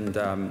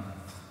and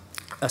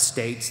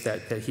estates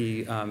that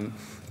he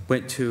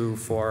went to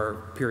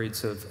for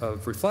periods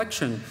of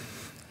reflection.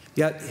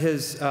 Yet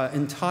his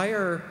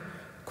entire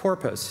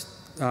corpus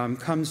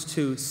comes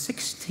to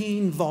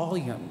 16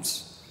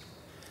 volumes.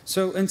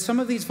 So, and some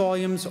of these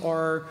volumes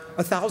are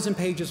 1,000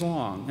 pages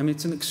long. I mean,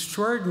 it's an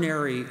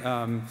extraordinary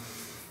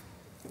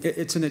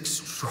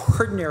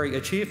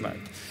achievement.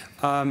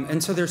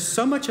 And so there's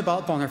so much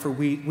about Bonhoeffer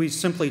we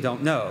simply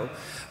don't know.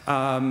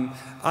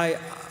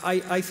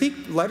 I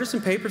think Letters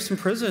and Papers from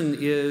Prison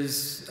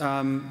is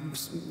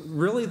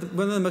really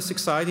one of the most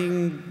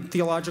exciting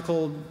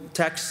theological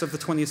texts of the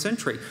 20th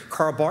century.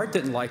 Karl Barth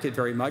didn't like it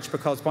very much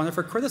because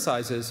Bonhoeffer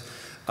criticizes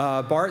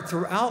Barth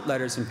throughout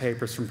Letters and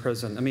Papers from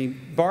Prison. I mean,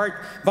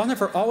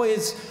 Bonhoeffer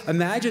always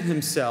imagined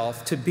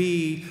himself to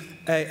be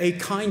a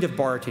kind of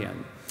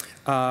Barthian.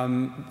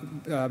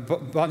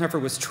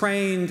 Bonhoeffer was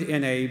trained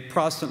in a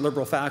Protestant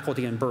liberal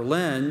faculty in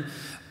Berlin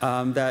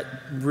that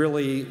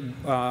really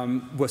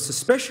was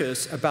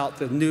suspicious about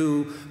the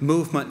new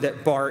movement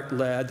that Barth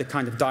led, the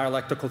kind of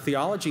dialectical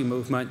theology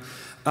movement.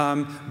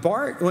 When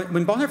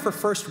Bonhoeffer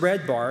first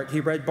read Barth, he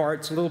read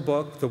Barth's little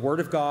book, The Word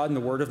of God and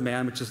the Word of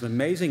Man, which is an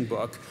amazing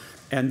book,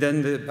 and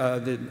then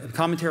the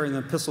commentary and the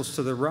epistles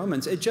to the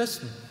Romans. It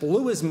just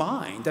blew his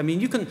mind. I mean,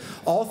 you can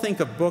all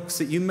think of books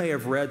that you may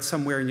have read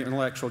somewhere in your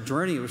intellectual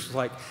journey, which is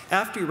like,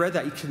 after you read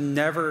that, you can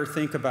never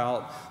think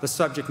about the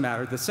subject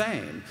matter the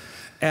same.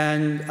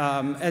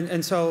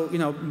 And so, you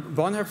know,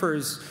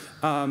 Bonhoeffer's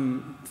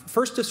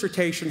first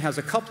dissertation has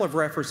a couple of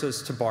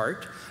references to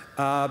Barth,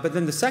 but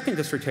then the second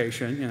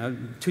dissertation, you know,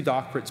 2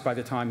 doctorates by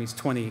the time he's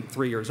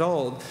 23 years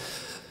old,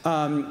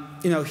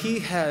 you know, he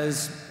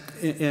has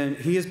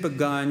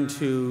begun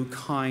to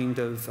kind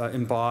of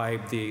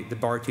imbibe the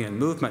Barthian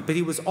movement, but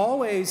he was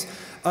always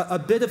a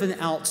bit of an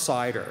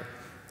outsider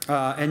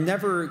and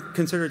never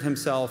considered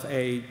himself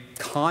a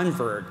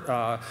convert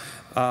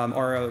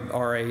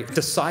or a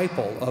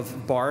disciple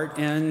of Barth,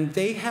 and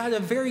they had a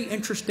very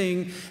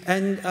interesting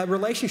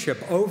relationship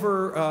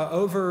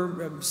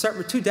over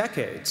 2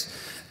 decades.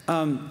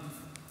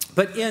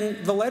 But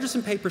in the Letters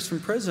and Papers from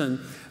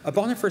Prison,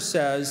 Bonhoeffer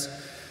says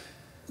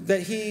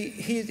that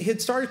he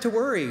had started to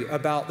worry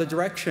about the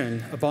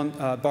direction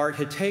Barth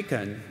had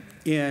taken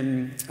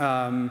in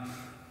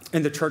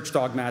the Church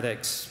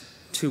Dogmatics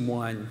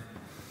 2:1,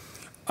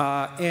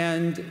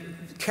 and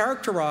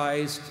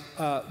characterized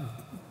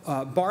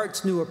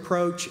Barth's new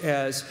approach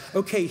as,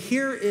 okay,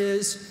 here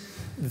is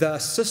the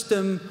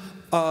system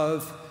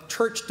of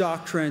church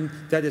doctrine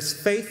that is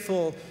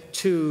faithful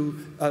to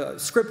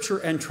Scripture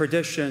and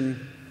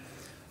tradition.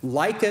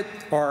 Like it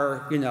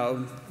or, you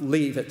know,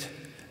 leave it.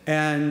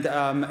 And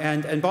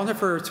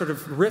Bonhoeffer sort of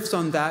riffs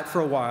on that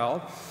for a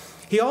while.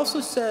 He also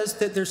says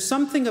that there's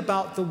something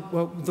about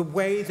the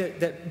way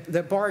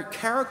that Barth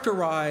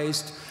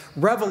characterized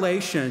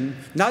revelation,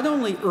 not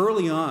only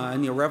early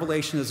on, you know,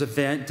 revelation as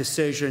event,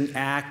 decision,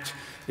 act,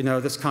 you know,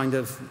 this kind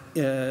of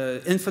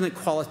infinite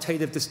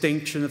qualitative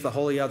distinction of the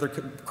wholly other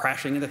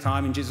crashing into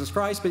time in Jesus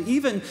Christ, but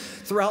even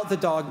throughout the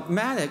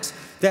dogmatics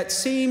that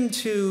seem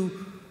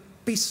to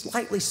be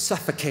slightly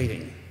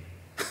suffocating.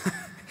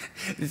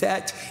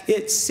 That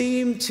it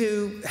seemed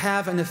to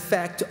have an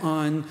effect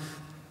on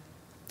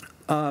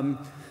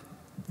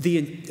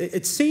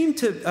it seemed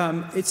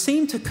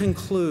to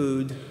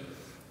conclude.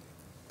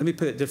 Let me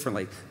put it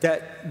differently.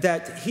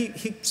 That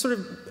he sort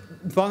of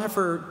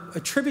Bonhoeffer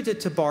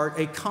attributed to Barth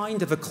a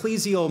kind of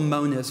ecclesial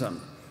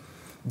monism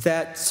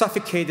that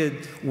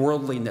suffocated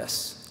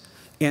worldliness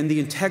and the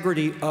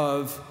integrity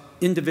of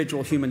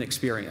individual human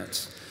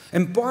experience.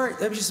 And Barth,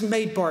 that just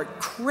made Barth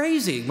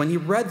crazy when he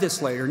read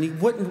this later, and he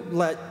wouldn't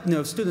let, you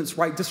know, students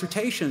write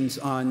dissertations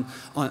on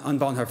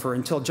Bonhoeffer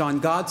until John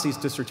Godsey's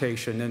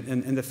dissertation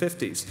in the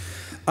 50s.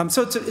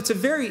 So it's a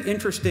very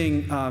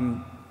interesting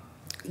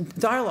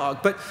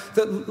dialogue. But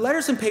the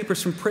Letters and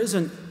Papers from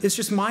Prison is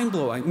just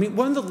mind-blowing. I mean,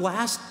 one of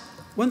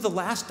the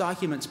last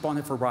documents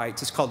Bonhoeffer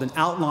writes is called An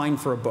Outline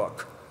for a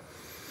Book.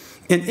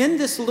 And in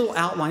this little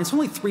outline, it's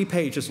only 3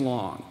 pages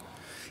long,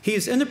 he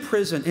is in a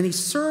prison and he's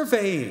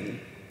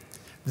surveying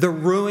the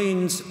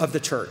ruins of the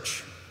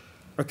church,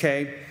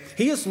 okay?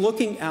 He is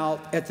looking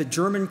out at the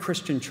German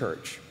Christian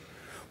church,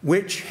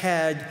 which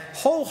had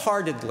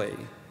wholeheartedly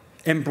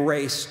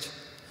embraced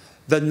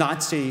the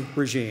Nazi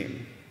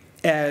regime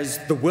as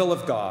the will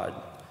of God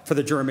for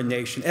the German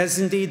nation, as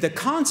indeed the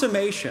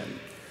consummation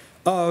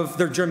of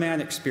their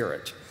Germanic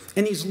spirit.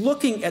 And he's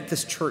looking at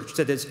this church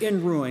that is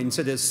in ruins,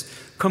 that is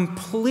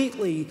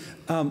completely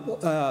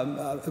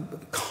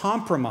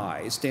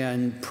compromised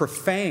and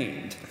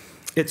profaned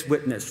its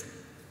witness.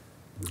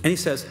 And he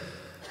says,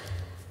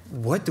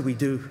 what do we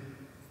do?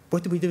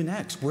 What do we do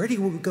next? Where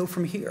do we go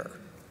from here?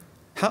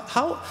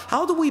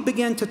 How do we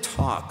begin to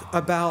talk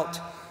about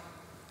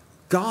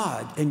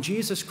God and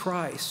Jesus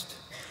Christ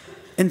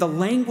in the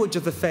language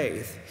of the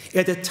faith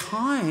at a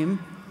time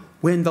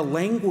when the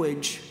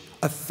language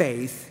of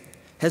faith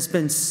has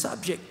been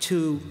subject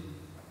to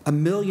a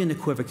million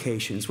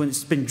equivocations, when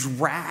it's been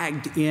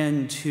dragged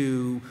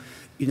into,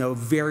 you know,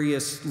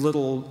 various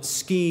little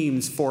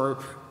schemes for,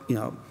 you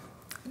know,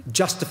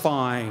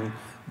 justifying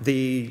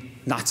the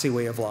Nazi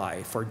way of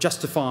life, or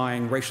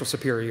justifying racial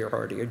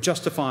superiority, or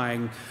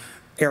justifying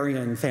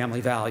Aryan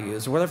family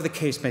values, or whatever the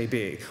case may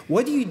be.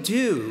 What do you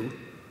do?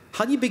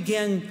 How do you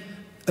begin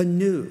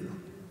anew?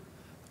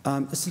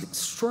 It's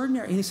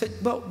extraordinary. And he said,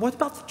 well, what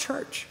about the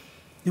church?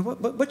 You know,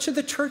 what should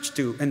the church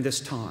do in this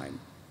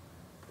time?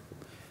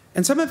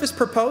 And some of his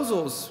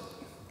proposals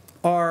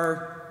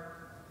are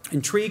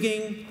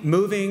Intriguing,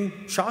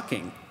 moving,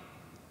 shocking.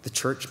 The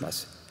church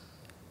must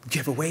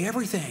give away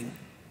everything,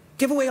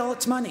 give away all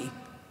its money.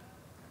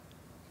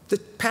 The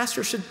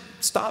pastor should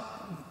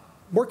stop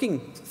working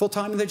full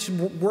time, and they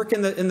should work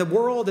in the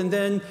world, and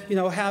then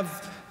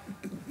have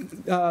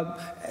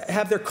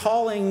their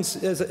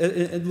callings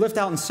lived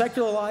out in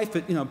secular life,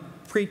 but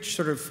preach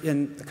sort of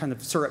in kind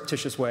of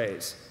surreptitious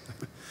ways.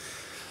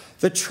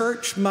 The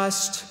church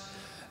must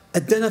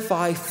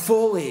identify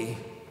fully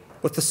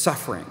with the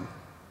suffering.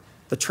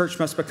 The church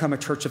must become a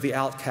church of the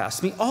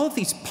outcast. I mean, all of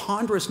these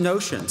ponderous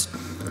notions.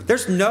 There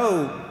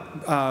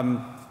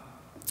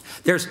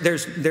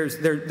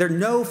are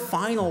no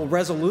final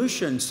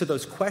resolutions to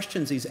those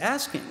questions he's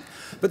asking.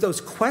 But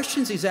those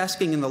questions he's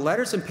asking in the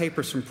letters and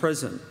papers from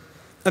prison.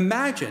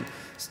 Imagine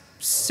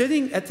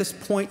sitting at this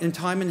point in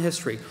time in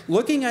history,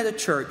 looking at a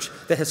church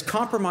that has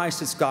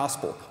compromised its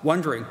gospel,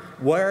 wondering,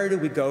 where do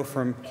we go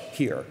from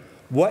here?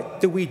 What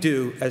do we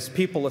do as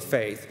people of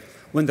faith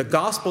when the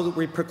gospel that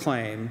we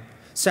proclaim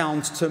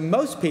sounds to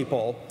most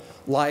people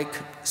like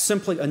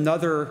simply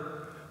another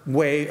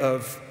way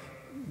of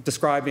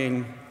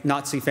describing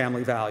Nazi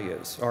family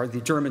values, or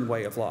the German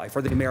way of life,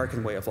 or the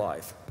American way of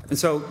life? And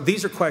so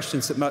these are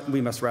questions that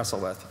we must wrestle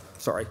with.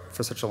 Sorry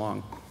for such a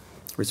long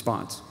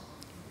response.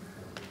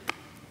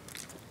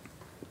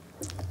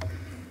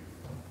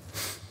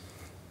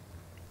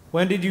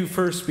 When did you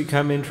first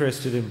become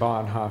interested in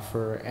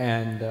Bonhoeffer,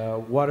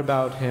 and what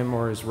about him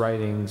or his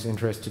writings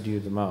interested you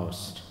the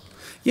most?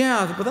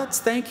 Yeah, well,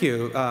 thank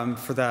you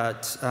for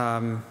that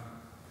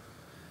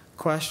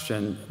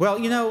question. Well,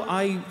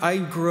 I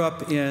grew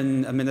up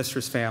in a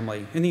minister's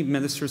family. Any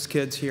minister's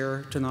kids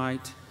here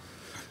tonight?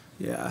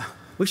 Yeah,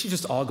 we should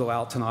just all go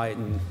out tonight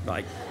and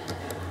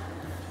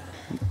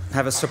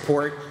have a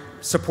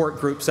support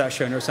group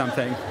session or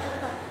something.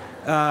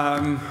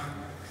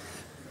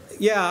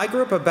 Yeah, I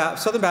grew up a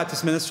Southern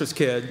Baptist minister's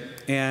kid,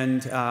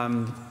 and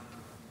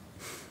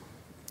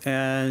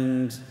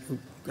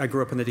I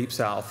grew up in the Deep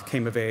South,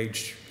 came of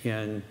age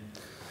in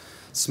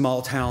a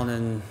small town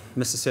in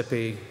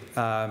Mississippi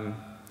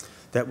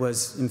that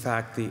was, in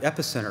fact, the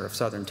epicenter of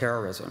Southern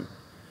terrorism.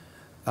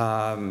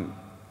 And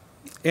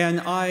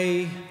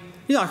I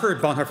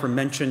heard Bonhoeffer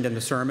mentioned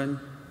in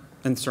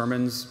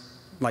sermons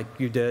like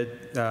you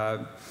did,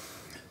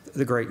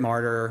 the great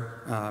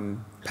martyr,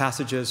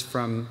 passages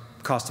from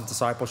Cost of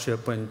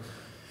Discipleship, when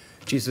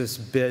Jesus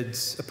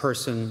bids a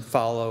person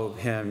follow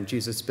him,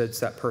 Jesus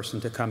bids that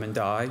person to come and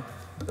die.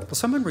 Will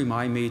someone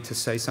remind me to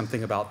say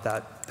something about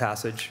that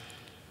passage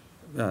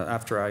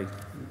after I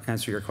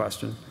answer your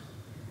question?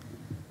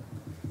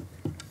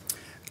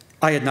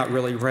 I had not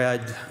really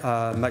read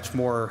much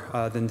more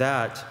than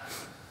that,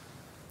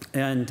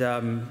 and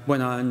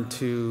went on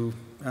to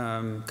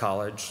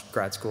college,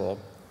 grad school.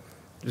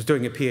 I was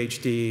doing a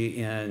PhD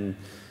in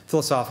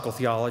philosophical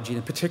theology,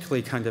 and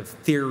particularly kind of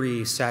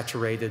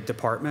theory-saturated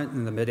department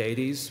in the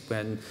mid-'80s,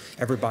 when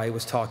everybody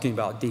was talking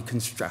about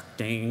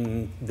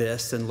deconstructing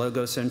this and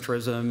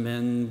logocentrism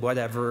and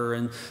whatever,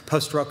 and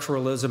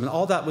post-structuralism, and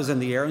all that was in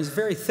the air. It was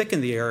very thick in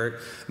the air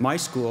at my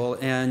school,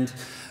 and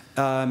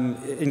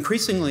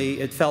increasingly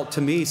it felt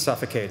to me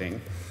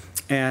suffocating.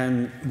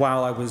 And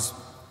while I was,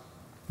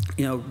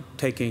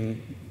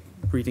 taking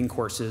reading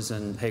courses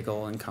in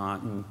Hegel and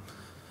Kant and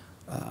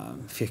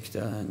Fichte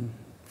and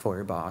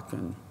Feuerbach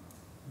and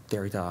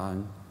Derrida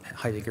and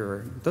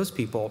Heidegger, those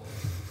people,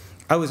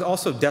 I was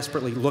also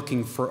desperately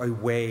looking for a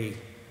way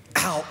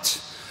out,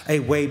 a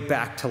way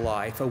back to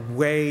life, a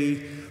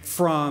way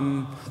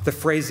from the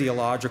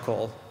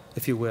phraseological,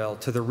 if you will,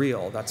 to the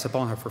real. That's a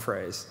Bonhoeffer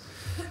phrase.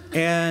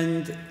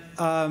 And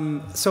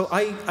so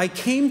I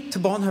came to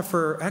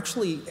Bonhoeffer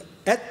actually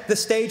at the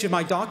stage of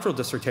my doctoral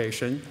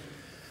dissertation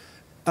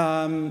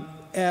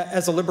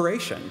as a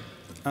liberation.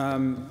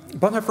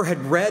 Bonhoeffer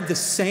had read the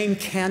same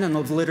canon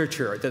of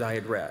literature that I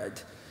had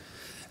read.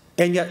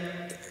 And yet,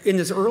 in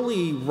his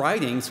early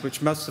writings,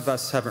 which most of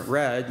us haven't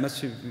read,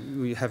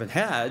 we haven't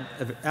had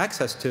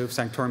access to,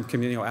 Sanctorum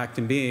Communio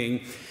Actum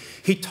Being,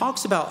 he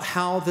talks about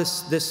how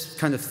this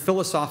kind of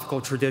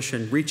philosophical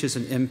tradition reaches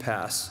an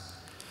impasse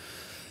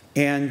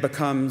and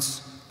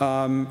becomes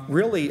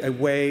really a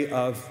way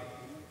of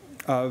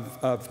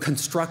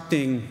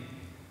constructing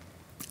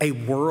a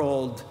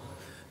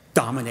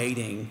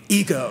world-dominating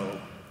ego,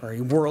 or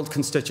a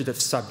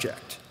world-constitutive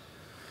subject.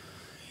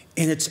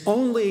 And it's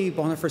only,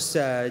 Bonhoeffer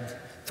said,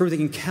 through the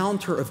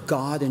encounter of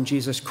God and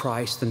Jesus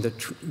Christ and the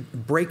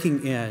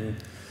breaking in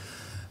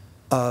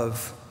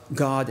of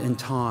God and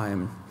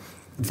time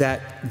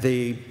that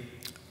the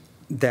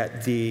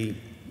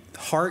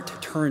heart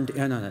turned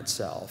in on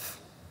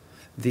itself,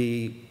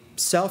 the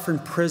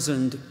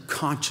self-imprisoned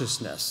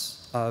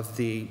consciousness of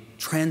the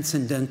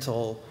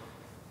transcendental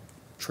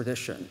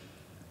tradition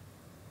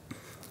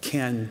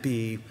can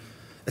be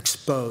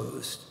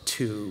exposed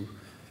to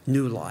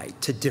new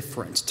light, to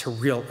difference, to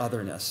real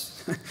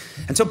otherness.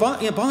 And so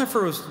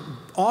Bonhoeffer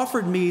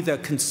offered me the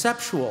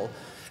conceptual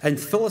and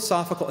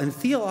philosophical and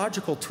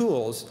theological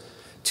tools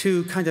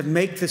to kind of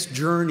make this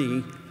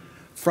journey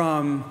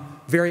from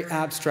very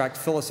abstract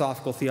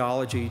philosophical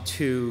theology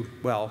to,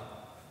 well,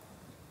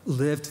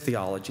 lived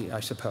theology, I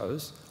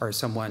suppose, or as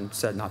someone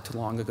said not too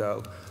long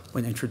ago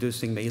when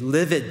introducing me,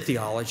 livid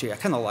theology. I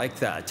kind of like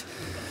that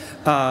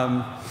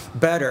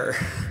better.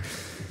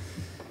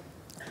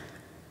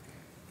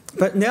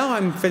 But now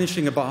I'm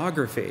finishing a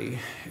biography,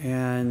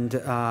 and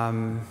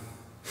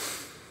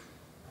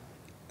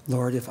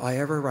Lord, if I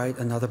ever write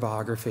another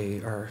biography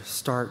or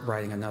start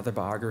writing another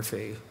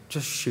biography,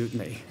 just shoot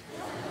me.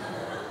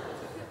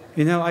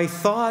 You know, I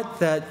thought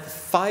that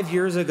 5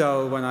 years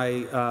ago when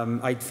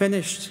I'd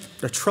finished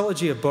a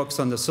trilogy of books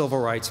on the civil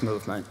rights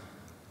movement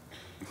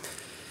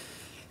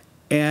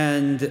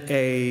and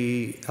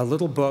a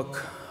little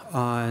book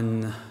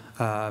on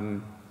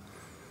a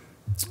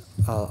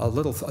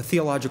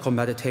theological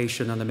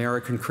meditation on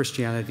American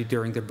Christianity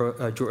during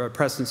the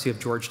presidency of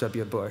George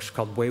W. Bush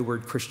called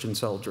Wayward Christian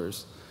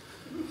Soldiers.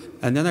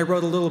 And then I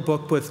wrote a little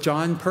book with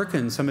John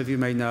Perkins. Some of you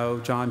may know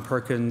John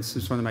Perkins,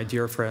 who's one of my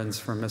dear friends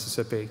from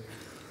Mississippi.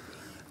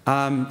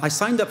 I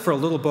signed up for a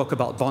little book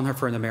about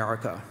Bonhoeffer in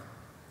America.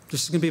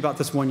 This is going to be about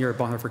this one year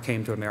Bonhoeffer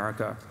came to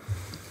America.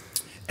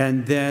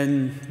 And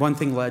then one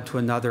thing led to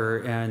another,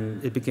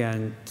 and it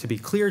began to be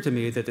clear to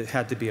me that it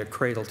had to be a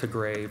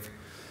cradle-to-grave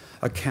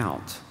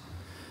account.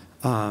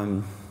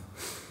 And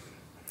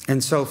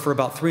so for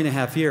about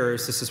 3.5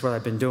 years, this is what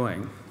I've been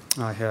doing.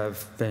 I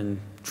have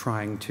been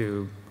trying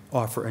to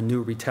offer a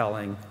new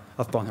retelling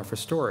of Bonhoeffer's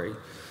story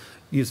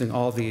using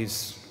all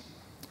these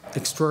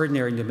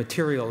extraordinary new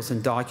materials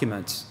and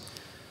documents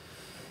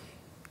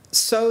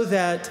so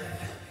that,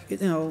 you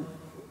know,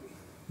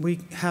 we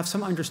have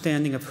some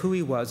understanding of who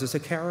he was as a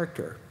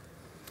character,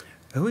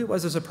 who he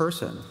was as a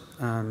person.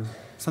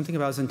 Something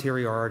about his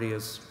interiority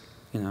is,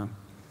 you know,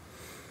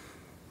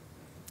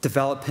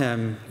 develop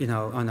him, you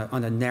know,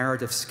 on a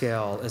narrative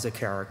scale as a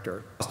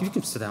character. You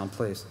can sit down,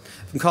 please.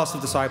 And Cost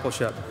of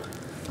Discipleship.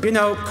 You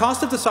know,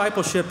 Cost of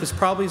Discipleship is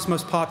probably his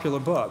most popular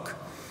book.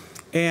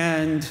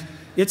 And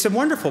it's a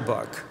wonderful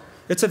book.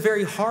 It's a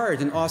very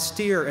hard and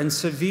austere and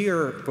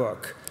severe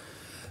book.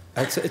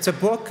 It's a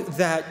book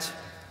that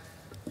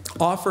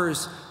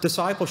offers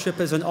discipleship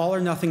as an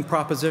all-or-nothing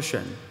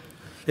proposition.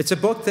 It's a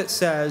book that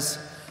says,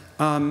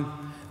 as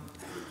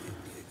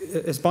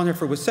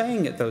Bonhoeffer was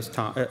saying at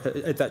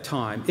that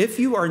time, if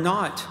you are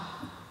not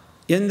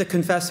in the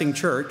confessing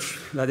church,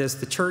 that is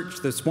the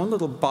church, this one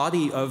little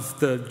body of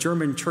the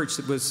German church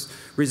that was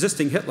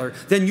resisting Hitler,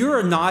 then you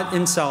are not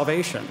in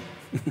salvation.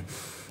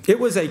 It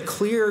was a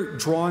clear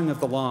drawing of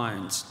the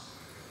lines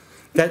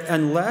that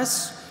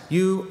unless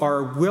you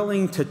are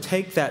willing to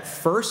take that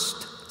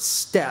first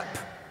step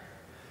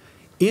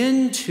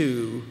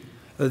into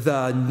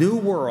the new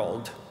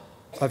world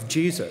of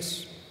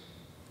Jesus,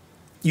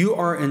 you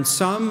are in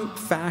some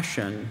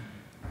fashion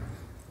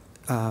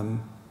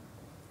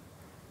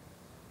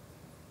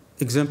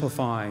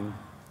exemplifying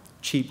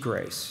cheap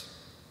grace.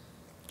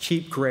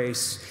 Cheap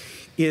grace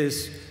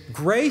is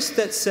grace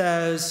that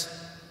says,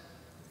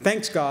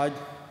 thanks God,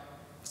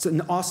 it's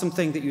an awesome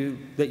thing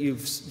that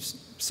you've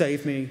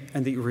saved me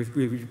and that you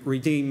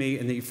redeemed me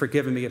and that you've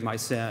forgiven me of my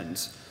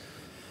sins.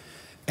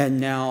 And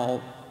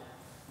now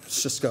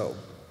let's just go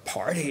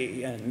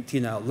party and, you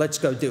know, let's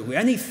go do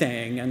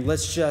anything and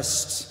let's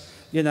just,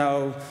 you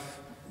know,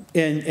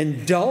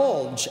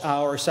 indulge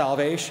our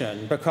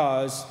salvation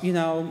because, you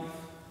know,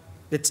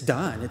 it's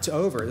done, it's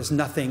over, there's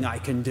nothing I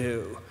can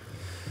do.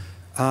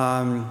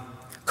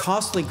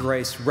 Costly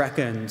grace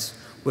reckons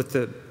with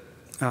the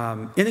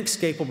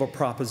inescapable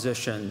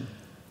proposition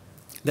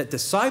that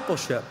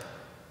discipleship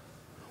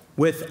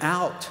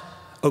without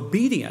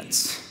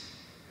obedience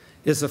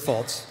is a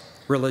false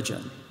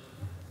religion.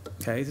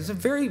 Okay, this is a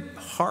very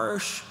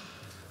harsh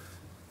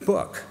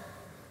book.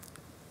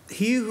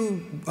 He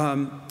who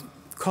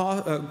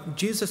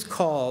Jesus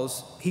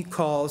calls, he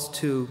calls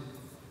to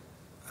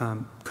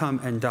come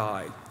and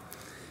die.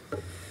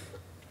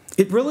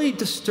 It really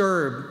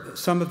disturbed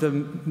some of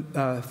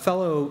the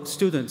fellow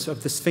students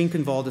of the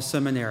Finkenwalde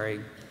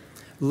Seminary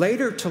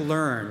later to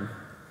learn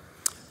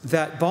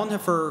that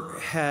Bonhoeffer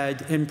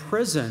had in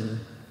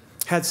prison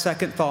had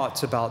second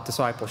thoughts about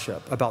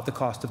discipleship, about the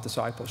cost of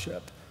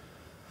discipleship.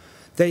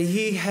 That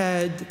he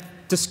had,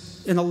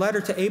 in a letter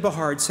to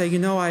Eberhard, say, you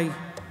know, I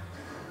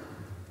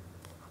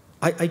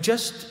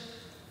just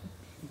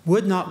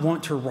would not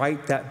want to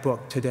write that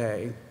book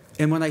today.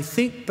 And when I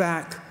think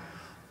back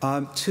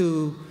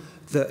to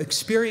the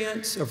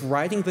experience of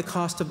writing the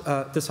cost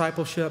of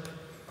discipleship,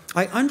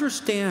 I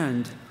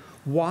understand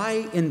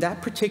why in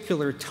that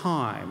particular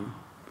time,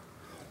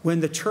 when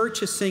the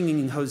church is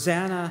singing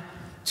Hosanna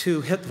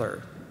to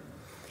Hitler,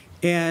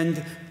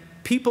 and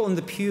people in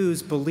the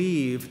pews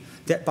believe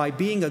that by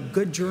being a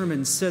good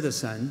German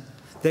citizen,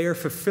 they are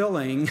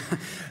fulfilling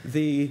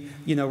the,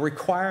 you know,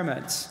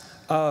 requirements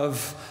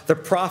of the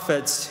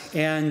prophets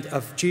and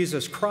of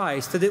Jesus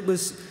Christ, that it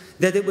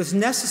was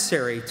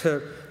necessary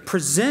to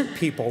present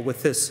people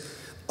with this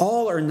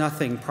all or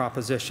nothing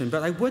proposition.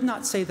 But I would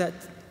not say that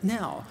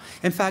now.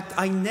 In fact,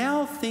 I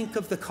now think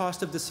of the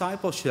cost of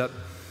discipleship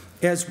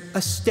as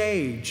a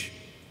stage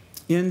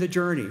in the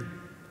journey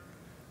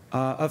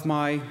of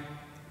my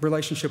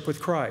relationship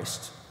with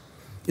Christ.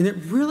 And it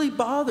really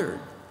bothered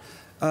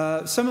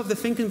some of the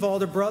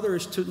Finkenwalder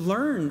brothers to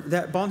learn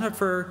that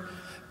Bonhoeffer,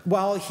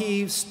 while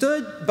he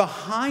stood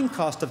behind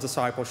Cost of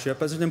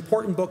Discipleship as an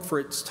important book for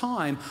its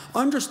time,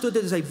 understood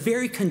it as a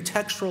very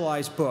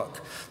contextualized book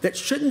that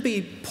shouldn't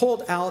be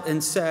pulled out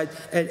and said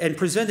and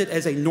presented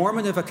as a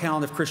normative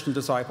account of Christian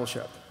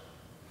discipleship.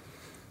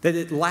 That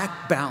it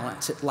lacked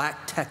balance, it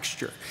lacked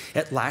texture,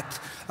 it lacked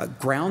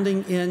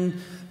grounding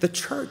in the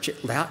church,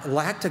 it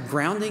lacked a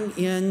grounding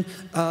in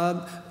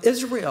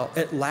Israel,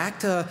 it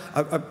lacked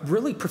a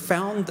really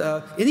profound,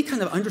 any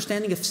kind of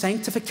understanding of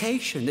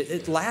sanctification,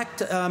 it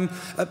lacked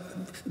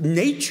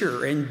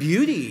nature and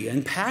beauty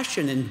and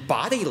passion and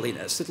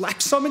bodiliness, it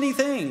lacked so many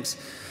things.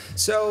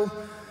 So,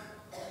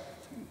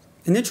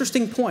 an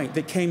interesting point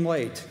that came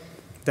late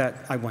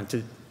that I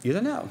wanted you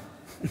to know.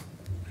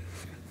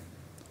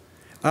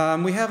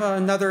 We have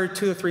another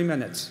 2 or 3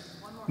 minutes.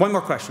 One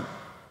more question.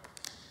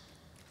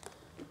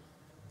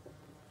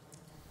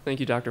 Thank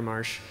you, Dr.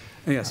 Marsh.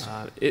 Yes.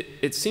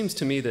 It seems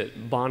to me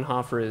that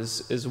Bonhoeffer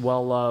is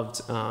well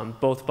loved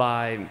both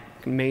by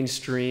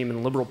mainstream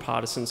and liberal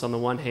Protestants on the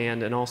one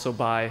hand, and also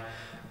by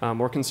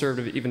more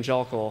conservative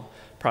evangelical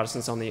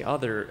Protestants on the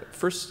other.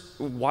 First,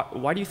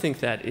 why do you think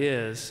that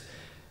is?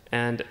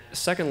 And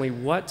secondly,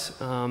 what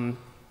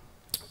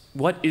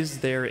is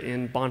there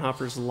in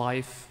Bonhoeffer's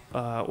life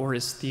or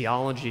his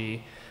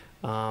theology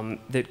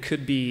that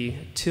could be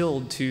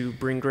tilled to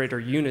bring greater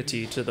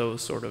unity to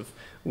those sort of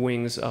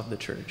wings of the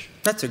church?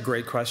 That's a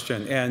great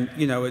question. And,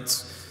 you know,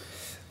 it's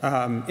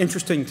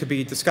interesting to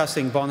be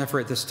discussing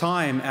Bonhoeffer at this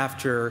time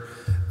after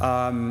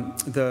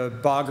the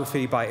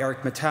biography by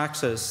Eric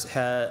Metaxas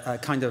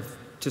had kind of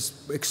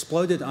just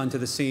exploded onto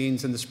the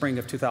scenes in the spring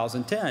of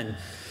 2010.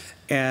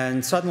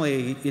 And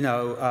suddenly, you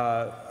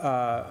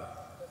know,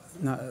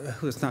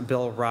 it's not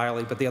Bill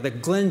O'Reilly, but the other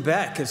Glenn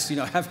Beck is, you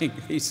know, having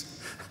these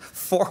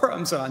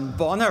forums on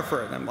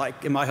Bonhoeffer, and I'm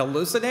like, am I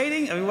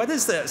hallucinating? I mean, what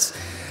is this?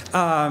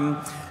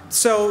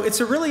 So it's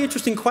a really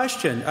interesting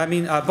question. I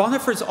mean,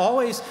 Bonhoeffer's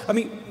always, I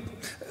mean,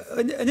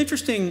 an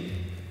interesting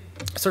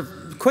sort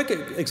of quick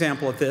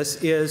example of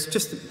this is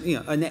just, you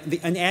know,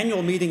 an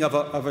annual meeting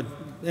of an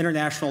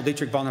International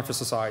Dietrich Bonhoeffer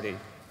Society.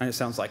 And it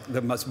sounds like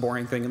the most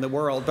boring thing in the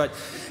world, but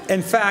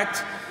in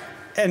fact,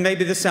 and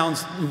maybe this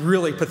sounds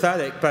really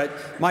pathetic, but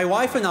my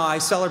wife and I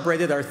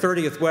celebrated our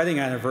 30th wedding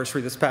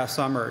anniversary this past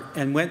summer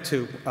and went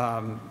to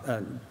a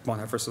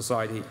Bonhoeffer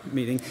Society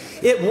meeting.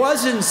 It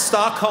was in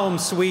Stockholm,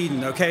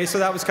 Sweden, okay, so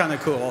that was kind of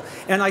cool.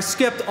 And I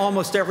skipped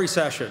almost every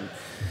session.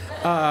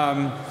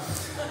 And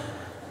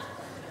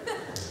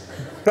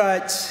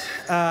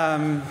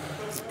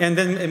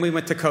we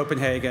went to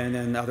Copenhagen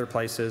and other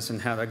places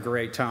and had a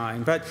great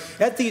time. But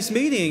at these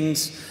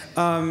meetings,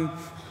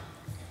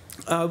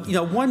 you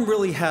know, one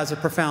really has a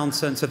profound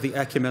sense of the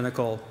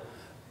ecumenical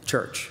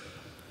church.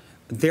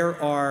 There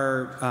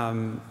are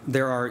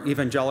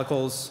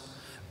evangelicals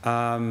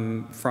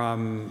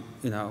from,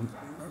 you know,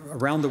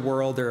 around the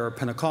world. There are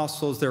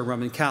Pentecostals, there are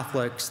Roman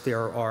Catholics,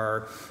 there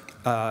are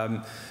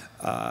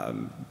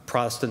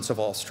Protestants of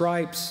all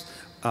stripes.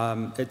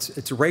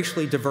 It's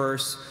racially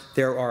diverse.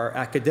 There are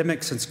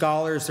academics and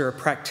scholars. There are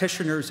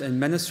practitioners and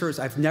ministers.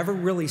 I've never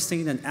really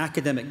seen an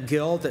academic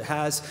guild that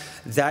has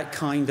that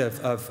kind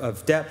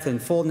of depth and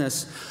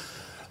fullness.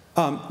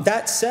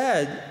 That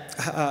said,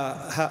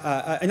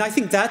 and I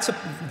think that's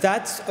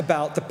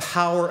about the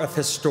power of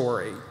his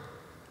story.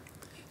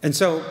 And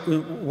so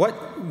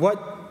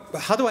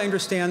how do I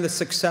understand the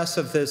success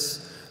of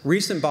this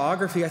recent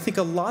biography? I think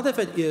a lot of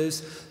it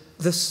is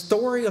the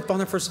story of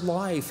Bonhoeffer's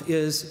life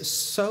is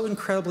so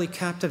incredibly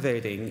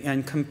captivating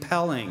and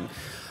compelling.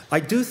 I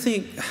do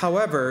think,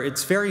 however,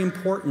 it's very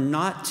important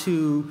not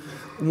to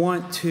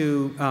want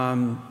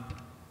to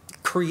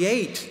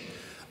create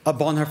a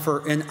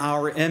Bonhoeffer in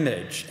our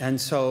image.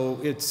 And so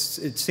it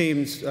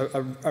seems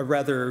a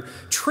rather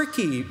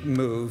tricky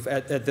move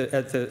at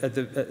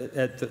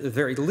the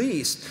very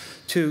least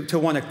to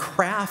want to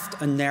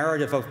craft a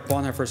narrative of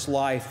Bonhoeffer's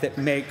life that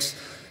makes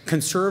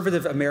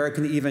conservative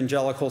American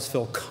evangelicals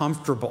feel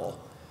comfortable.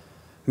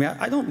 I mean,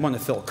 I don't want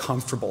to feel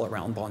comfortable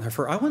around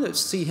Bonhoeffer. I want to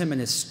see him in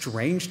his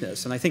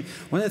strangeness. And I think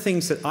one of the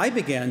things that I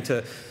began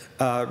to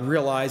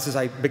realize as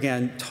I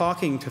began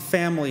talking to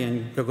family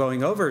and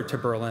going over to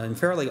Berlin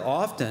fairly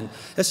often,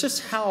 it's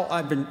just how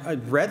I've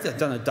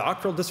done a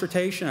doctoral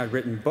dissertation, I've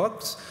written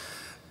books,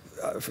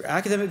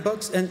 academic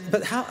books,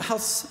 but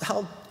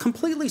how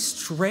completely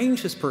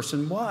strange this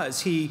person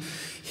was. He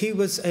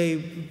was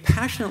a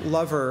passionate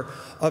lover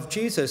of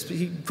Jesus.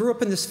 He grew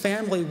up in this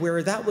family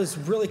where that was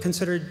really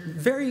considered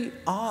very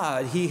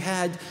odd. He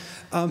had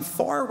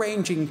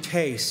far-ranging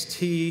taste.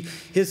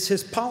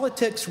 His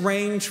politics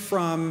range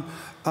from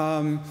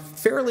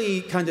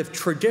fairly kind of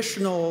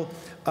traditional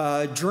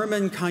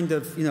German kind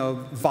of, you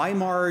know,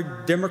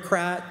 Weimar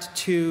Democrat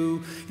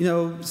to, you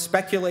know,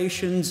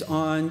 speculations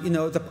on, you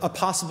know, a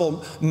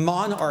possible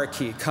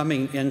monarchy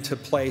coming into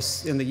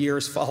place in the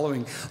years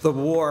following the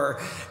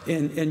war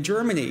in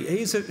Germany.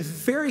 He's a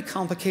very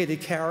complicated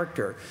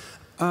character.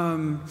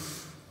 Well,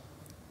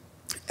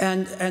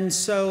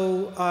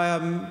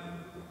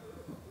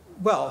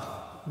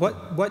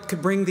 what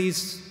could bring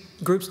these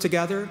groups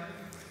together.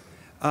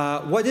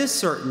 What is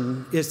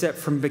certain is that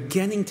from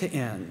beginning to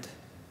end,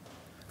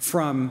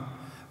 from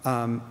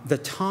the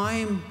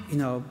time,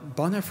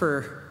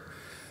 Bonhoeffer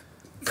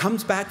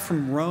comes back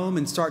from Rome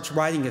and starts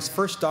writing his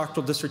first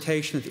doctoral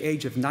dissertation at the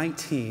age of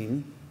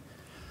 19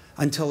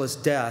 until his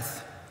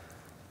death,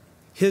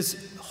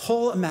 his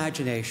whole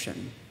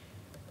imagination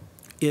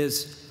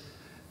is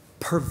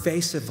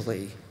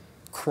pervasively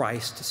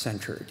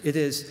Christ-centered. It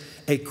is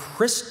a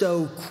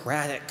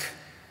Christocratic,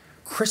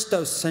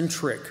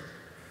 Christocentric,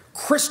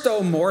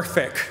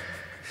 Christomorphic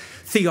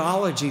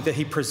theology that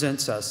he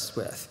presents us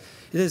with.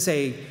 It is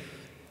a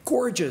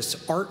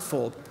gorgeous,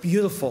 artful,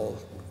 beautiful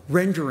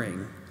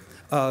rendering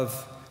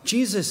of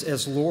Jesus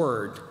as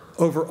Lord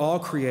over all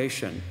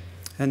creation.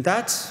 And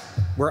that's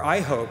where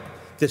I hope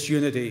this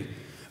unity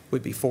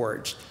would be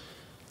forged.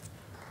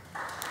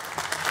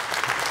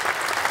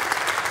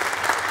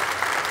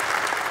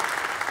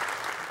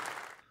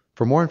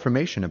 For more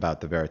information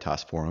about the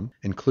Veritas Forum,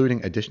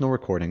 including additional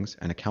recordings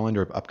and a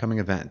calendar of upcoming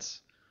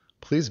events,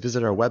 please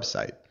visit our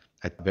website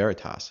at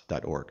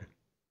veritas.org.